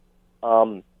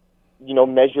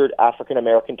 measured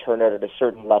African-American turnout at a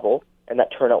certain level, and that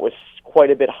turnout was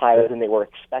quite a bit higher than they were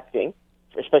expecting,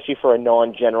 especially for a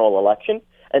non-general election.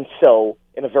 And so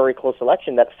in a very close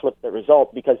election, that flipped the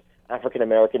result because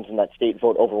African-Americans in that state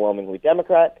vote overwhelmingly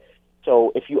Democrat.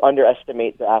 So if you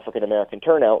underestimate the African-American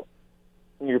turnout,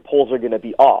 your polls are going to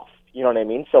be off. You know what I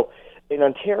mean? So in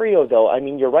Ontario, though, I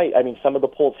mean, you're right. I mean, some of the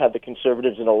polls have the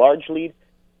Conservatives in a large lead,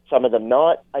 some of them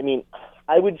not. I mean,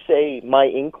 I would say my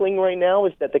inkling right now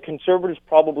is that the Conservatives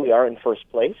probably are in first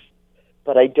place,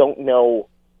 but I don't know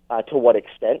to what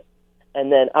extent.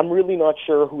 And then I'm really not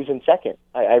sure who's in second.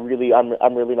 I'm really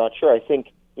not sure. I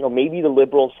think, maybe the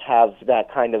Liberals have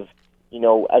that kind of,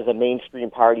 as a mainstream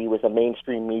party with a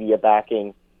mainstream media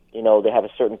backing, they have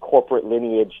a certain corporate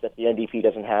lineage that the NDP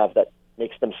doesn't have that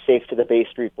makes them safe to the Bay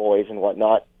Street Boys and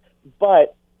whatnot.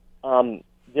 But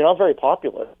they're not very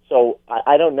popular. So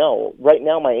I don't know. Right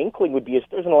now, my inkling would be if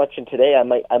there's an election today,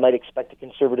 I might expect a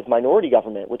Conservative minority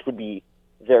government, which would be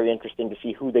very interesting to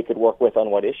see who they could work with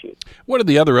on what issues. What are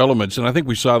the other elements, and I think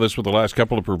we saw this with the last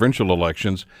couple of provincial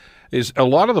elections, is a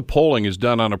lot of the polling is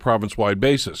done on a province-wide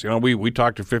basis. We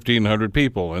talked to 1,500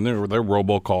 people, and they're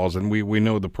robocalls, and we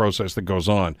know the process that goes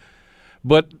on.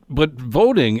 But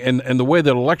voting and the way that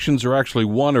elections are actually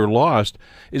won or lost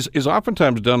is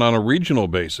oftentimes done on a regional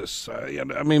basis.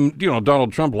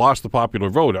 Donald Trump lost the popular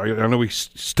vote. I know we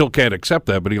still can't accept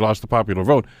that, but he lost the popular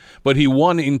vote. But he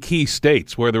won in key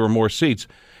states where there were more seats.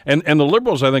 And the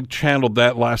Liberals, I think, channeled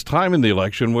that last time in the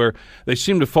election where they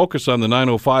seemed to focus on the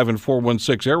 905 and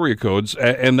 416 area codes,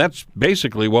 and that's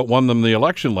basically what won them the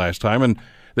election last time. And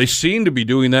they seem to be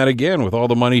doing that again with all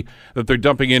the money that they're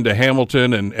dumping into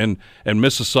Hamilton and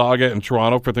Mississauga and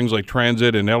Toronto for things like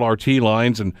transit and LRT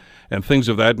lines and things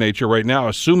of that nature right now,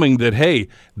 assuming that, hey,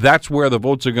 that's where the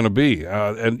votes are going to be.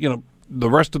 The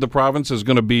rest of the province is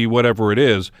going to be whatever it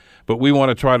is, but we want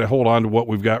to try to hold on to what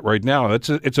we've got right now. It's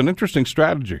an interesting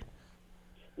strategy.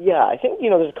 Yeah, I think,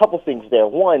 there's a couple things there.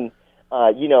 One,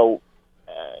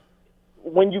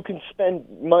 when you can spend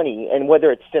money, and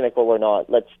whether it's cynical or not,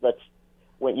 let's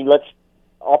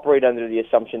operate under the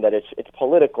assumption that it's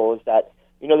political, is that,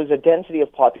 there's a density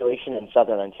of population in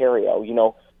southern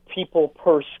Ontario, people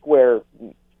per square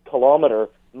kilometer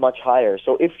much higher.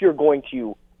 So if you're going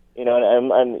to,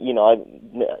 I'm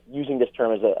using this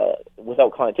term as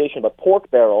without connotation, but pork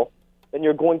barrel, then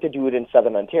you're going to do it in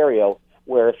southern Ontario,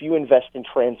 where if you invest in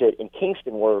transit in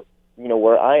Kingston, where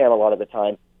I am a lot of the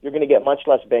time, you're going to get much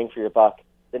less bang for your buck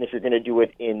than if you're going to do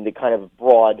it in the kind of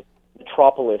broad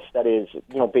metropolis that is,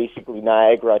 basically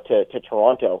Niagara to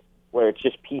Toronto, where it's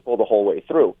just people the whole way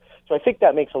through. So I think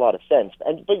that makes a lot of sense.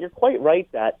 But you're quite right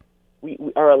that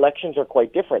our elections are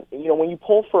quite different. When you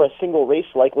poll for a single race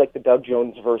like the Doug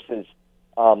Jones versus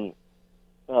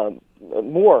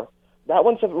more, that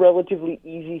one's a relatively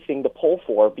easy thing to poll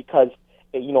for because,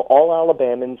 all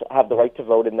Alabamans have the right to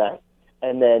vote in that.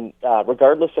 And then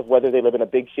regardless of whether they live in a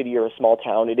big city or a small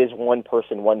town, it is one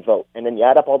person, one vote. And then you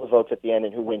add up all the votes at the end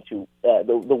and who wins the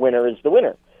winner is the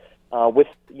winner. With,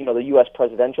 the U.S.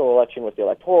 presidential election, with the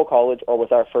Electoral College, or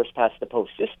with our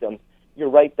first-past-the-post system, you're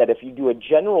right that if you do a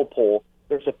general poll,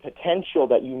 there's a potential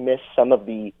that you miss some of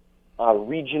the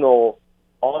regional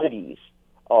oddities,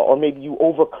 or maybe you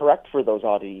overcorrect for those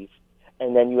oddities,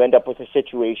 and then you end up with a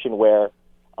situation where,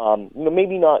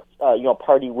 maybe not,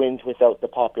 party wins without the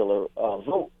popular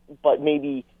vote, but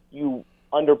maybe you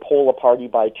underpoll a party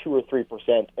by 2 or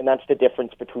 3%, and that's the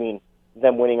difference between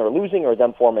them winning or losing, or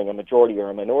them forming a majority or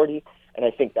a minority. And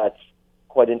I think that's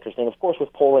quite interesting. Of course,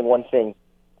 with polling, one thing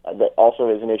that also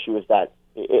is an issue is that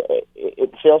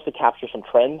it fails to capture some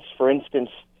trends. For instance,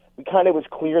 it was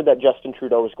clear that Justin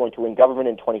Trudeau was going to win government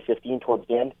in 2015 towards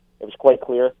the end. It was quite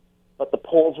clear. But the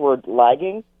polls were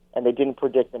lagging, and they didn't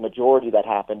predict the majority that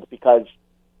happened because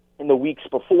in the weeks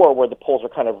before, where the polls are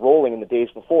kind of rolling in the days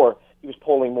before, he was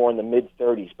polling more in the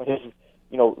mid-30s. But his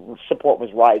support was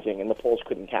rising, and the polls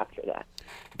couldn't capture that.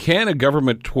 Can a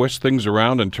government twist things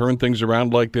around and turn things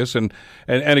around like this? And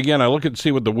again, I look and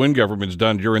see what the Wynne government's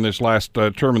done during this last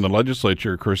term in the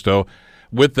legislature, Christo,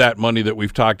 with that money that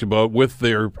we've talked about, with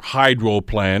their hydro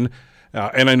plan.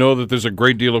 And I know that there's a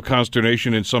great deal of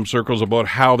consternation in some circles about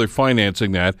how they're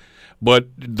financing that, but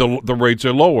the rates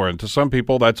are lower. And to some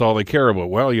people, that's all they care about.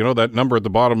 Well, that number at the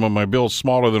bottom of my bill is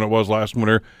smaller than it was last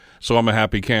winter, so I'm a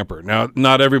happy camper. Now,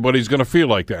 not everybody's going to feel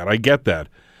like that. I get that.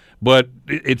 But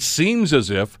it seems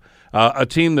as if a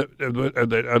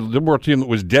Liberal team that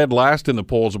was dead last in the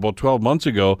polls about 12 months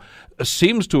ago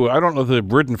seems to, I don't know if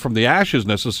they've risen from the ashes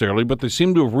necessarily, but they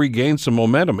seem to have regained some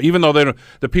momentum. Even though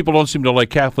the people don't seem to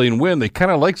like Kathleen Wynne, they kind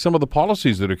of like some of the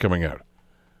policies that are coming out.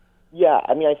 Yeah,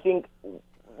 I think,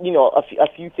 a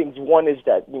few things. One is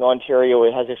that, Ontario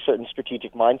has a certain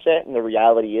strategic mindset, and the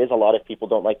reality is a lot of people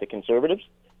don't like the Conservatives.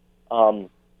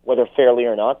 Whether fairly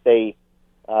or not, they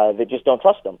just don't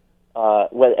trust them.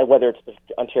 Whether it's the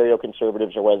Ontario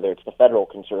Conservatives or whether it's the federal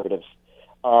Conservatives.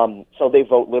 So they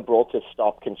vote Liberal to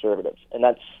stop Conservatives. And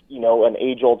that's, an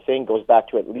age-old thing, goes back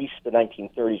to at least the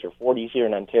 1930s or 40s here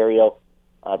in Ontario,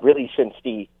 really since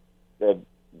Ted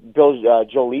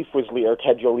Joliffe was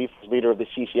leader of the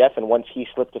CCF, and once he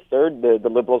slipped to third, the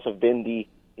Liberals have been the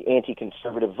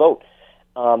anti-Conservative vote.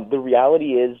 The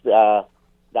reality is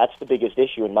that's the biggest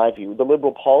issue in my view. The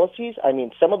Liberal policies,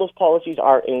 some of those policies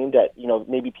are aimed at,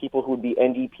 maybe people who would be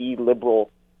NDP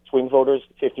Liberal swing voters,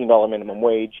 $15 minimum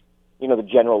wage, the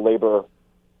general labor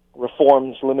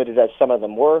reforms, limited as some of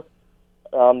them were.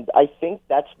 I think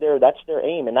that's their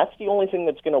aim, and that's the only thing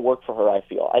that's going to work for her, I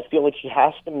feel. I feel like she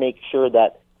has to make sure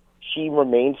that she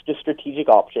remains the strategic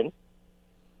option.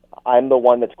 I'm the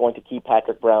one that's going to keep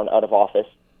Patrick Brown out of office.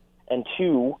 And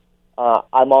two,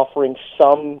 I'm offering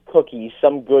some cookies,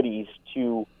 some goodies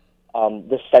to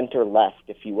the center left,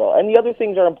 if you will. And the other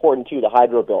things are important too, the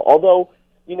hydro bill. Although,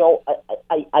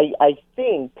 I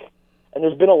think, and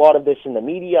there's been a lot of this in the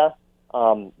media,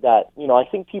 that, I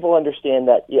think people understand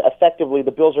that effectively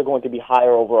the bills are going to be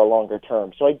higher over a longer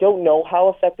term. So I don't know how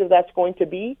effective that's going to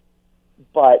be,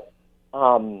 but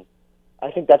I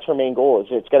think that's her main goal, is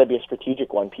it's got to be a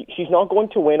strategic one. She's not going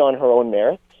to win on her own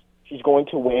merits. She's going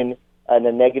to win in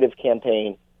a negative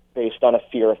campaign based on a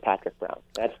fear of Patrick Brown.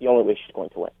 That's the only way she's going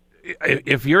to win.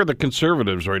 If you're the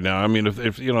Conservatives right now,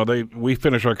 if we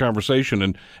finish our conversation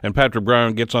and Patrick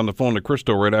Brown gets on the phone to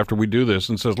Christo right after we do this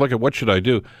and says, look, what should I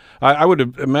do? I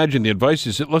would imagine the advice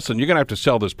is, listen, you're going to have to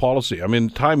sell this policy.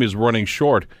 Time is running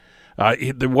short.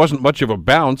 There wasn't much of a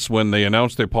bounce when they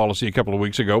announced their policy a couple of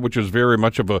weeks ago, which was very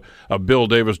much of a Bill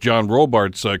Davis, John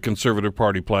Robarts Conservative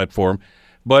Party platform.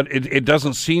 But it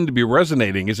doesn't seem to be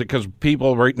resonating. Is it because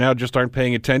people right now just aren't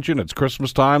paying attention? It's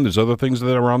Christmas time. There's other things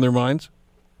that are on their minds?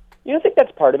 I think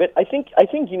that's part of it. I think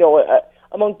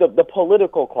among the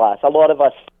political class, a lot of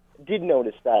us did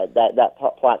notice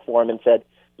that platform and said,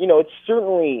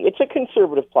 it's a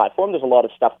conservative platform. There's a lot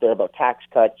of stuff there about tax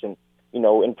cuts and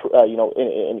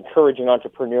encouraging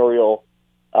entrepreneurial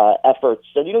efforts.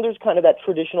 So there's kind of that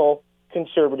traditional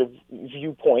conservative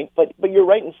viewpoint. But you're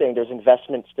right in saying there's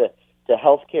investments to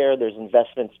healthcare. There's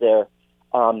investments there,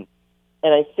 and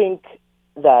I think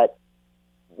that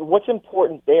what's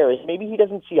important there is maybe he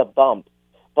doesn't see a bump,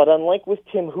 but unlike with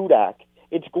Tim Hudak,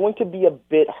 it's going to be a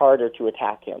bit harder to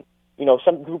attack him.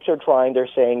 Some groups are trying. They're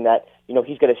saying that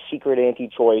he's got a secret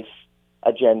anti-choice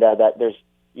agenda, that there's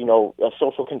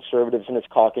social conservatives in his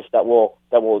caucus that will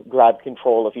grab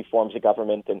control if he forms a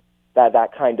government, and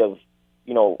that kind of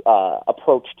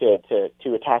approach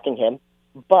to attacking him.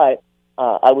 But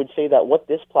I would say that what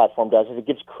this platform does is it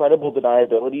gives credible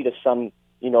deniability to some,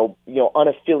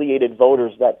 unaffiliated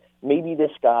voters that maybe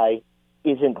this guy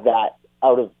isn't that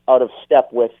out of step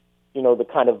with, the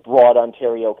kind of broad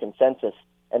Ontario consensus,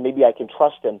 and maybe I can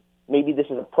trust him. Maybe this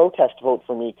is a protest vote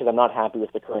for me because I'm not happy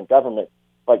with the current government,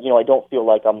 but I don't feel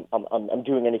like I'm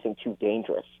doing anything too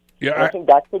dangerous. Yeah, I think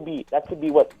that could be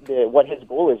what his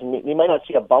goal is. He might not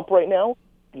see a bump right now.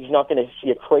 He's not going to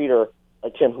see a crater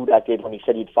like Tim Hudak did when he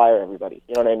said he'd fire everybody.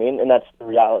 You know what I mean? And that's the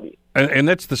reality. And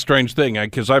that's the strange thing,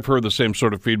 because I've heard the same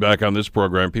sort of feedback on this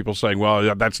program. People saying,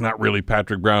 well, that's not really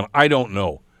Patrick Brown. I don't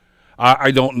know.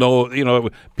 I don't know.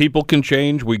 People can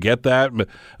change. We get that.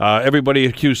 Everybody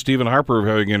accused Stephen Harper of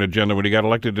having an agenda when he got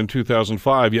elected in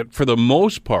 2005. Yet, for the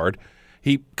most part,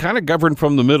 he kind of governed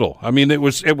from the middle. I mean, it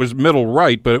was middle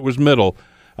right, but it was middle.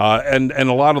 And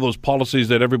a lot of those policies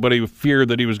that everybody feared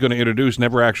that he was going to introduce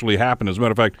never actually happened. As a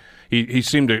matter of fact, he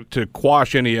seemed to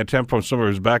quash any attempt from some of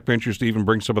his backbenchers to even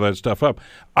bring some of that stuff up.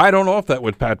 I don't know if that's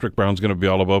what Patrick Brown's going to be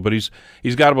all about, but he's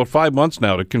got about 5 months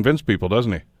now to convince people,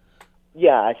 doesn't he?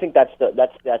 Yeah, I think that's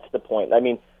the point. I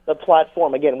mean, the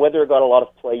platform, again, whether it got a lot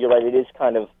of play, you're right, it is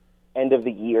kind of end of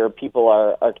the year. People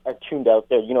are tuned out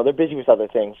there. They're busy with other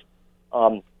things.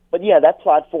 But yeah, that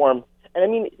platform, and I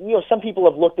mean, some people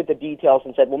have looked at the details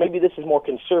and said, well, maybe this is more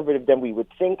conservative than we would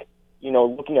think,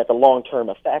 looking at the long-term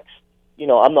effects.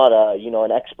 I'm not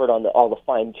an expert on all the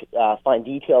fine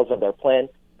details of their plan,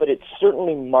 but it's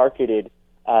certainly marketed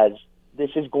as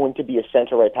this is going to be a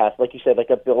center-right path, like you said, like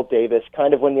a Bill Davis,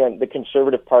 kind of when the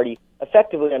Conservative Party,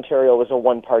 effectively Ontario was a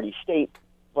one-party state,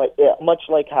 but much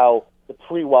like how the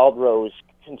pre-Wildrose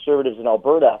Conservatives in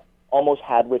Alberta almost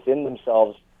had within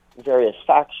themselves various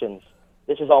factions.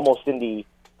 This is almost in the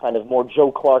kind of more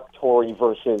Joe Clark Tory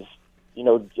versus,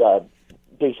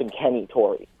 Jason Kenney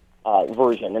Tory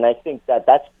version. And I think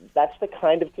that's the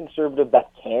kind of conservative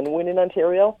that can win in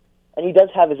Ontario. And he does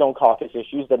have his own caucus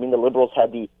issues. I mean, the Liberals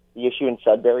had the issue in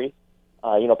Sudbury.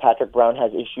 Patrick Brown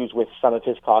has issues with some of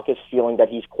his caucus, feeling that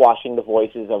he's quashing the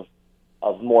voices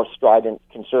of more strident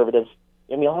conservatives.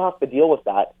 I mean, he'll have to deal with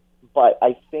that. But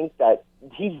I think that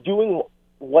he's doing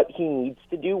what he needs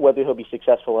to do, whether he'll be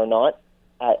successful or not,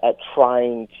 at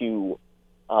trying to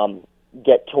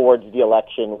get towards the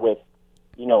election with,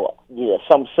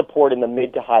 some support in the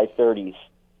mid to high 30s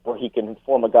where he can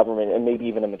form a government and maybe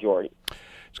even a majority.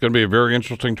 It's going to be a very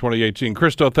interesting 2018.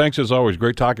 Christo, thanks as always.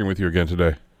 Great talking with you again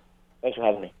today. Thanks for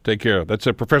having me. Take care. That's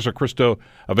Professor Christo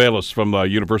Avelis from the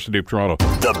University of Toronto.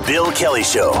 The Bill Kelly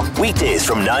Show, weekdays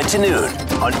from 9 to noon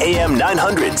on AM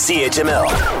 900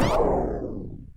 CHML.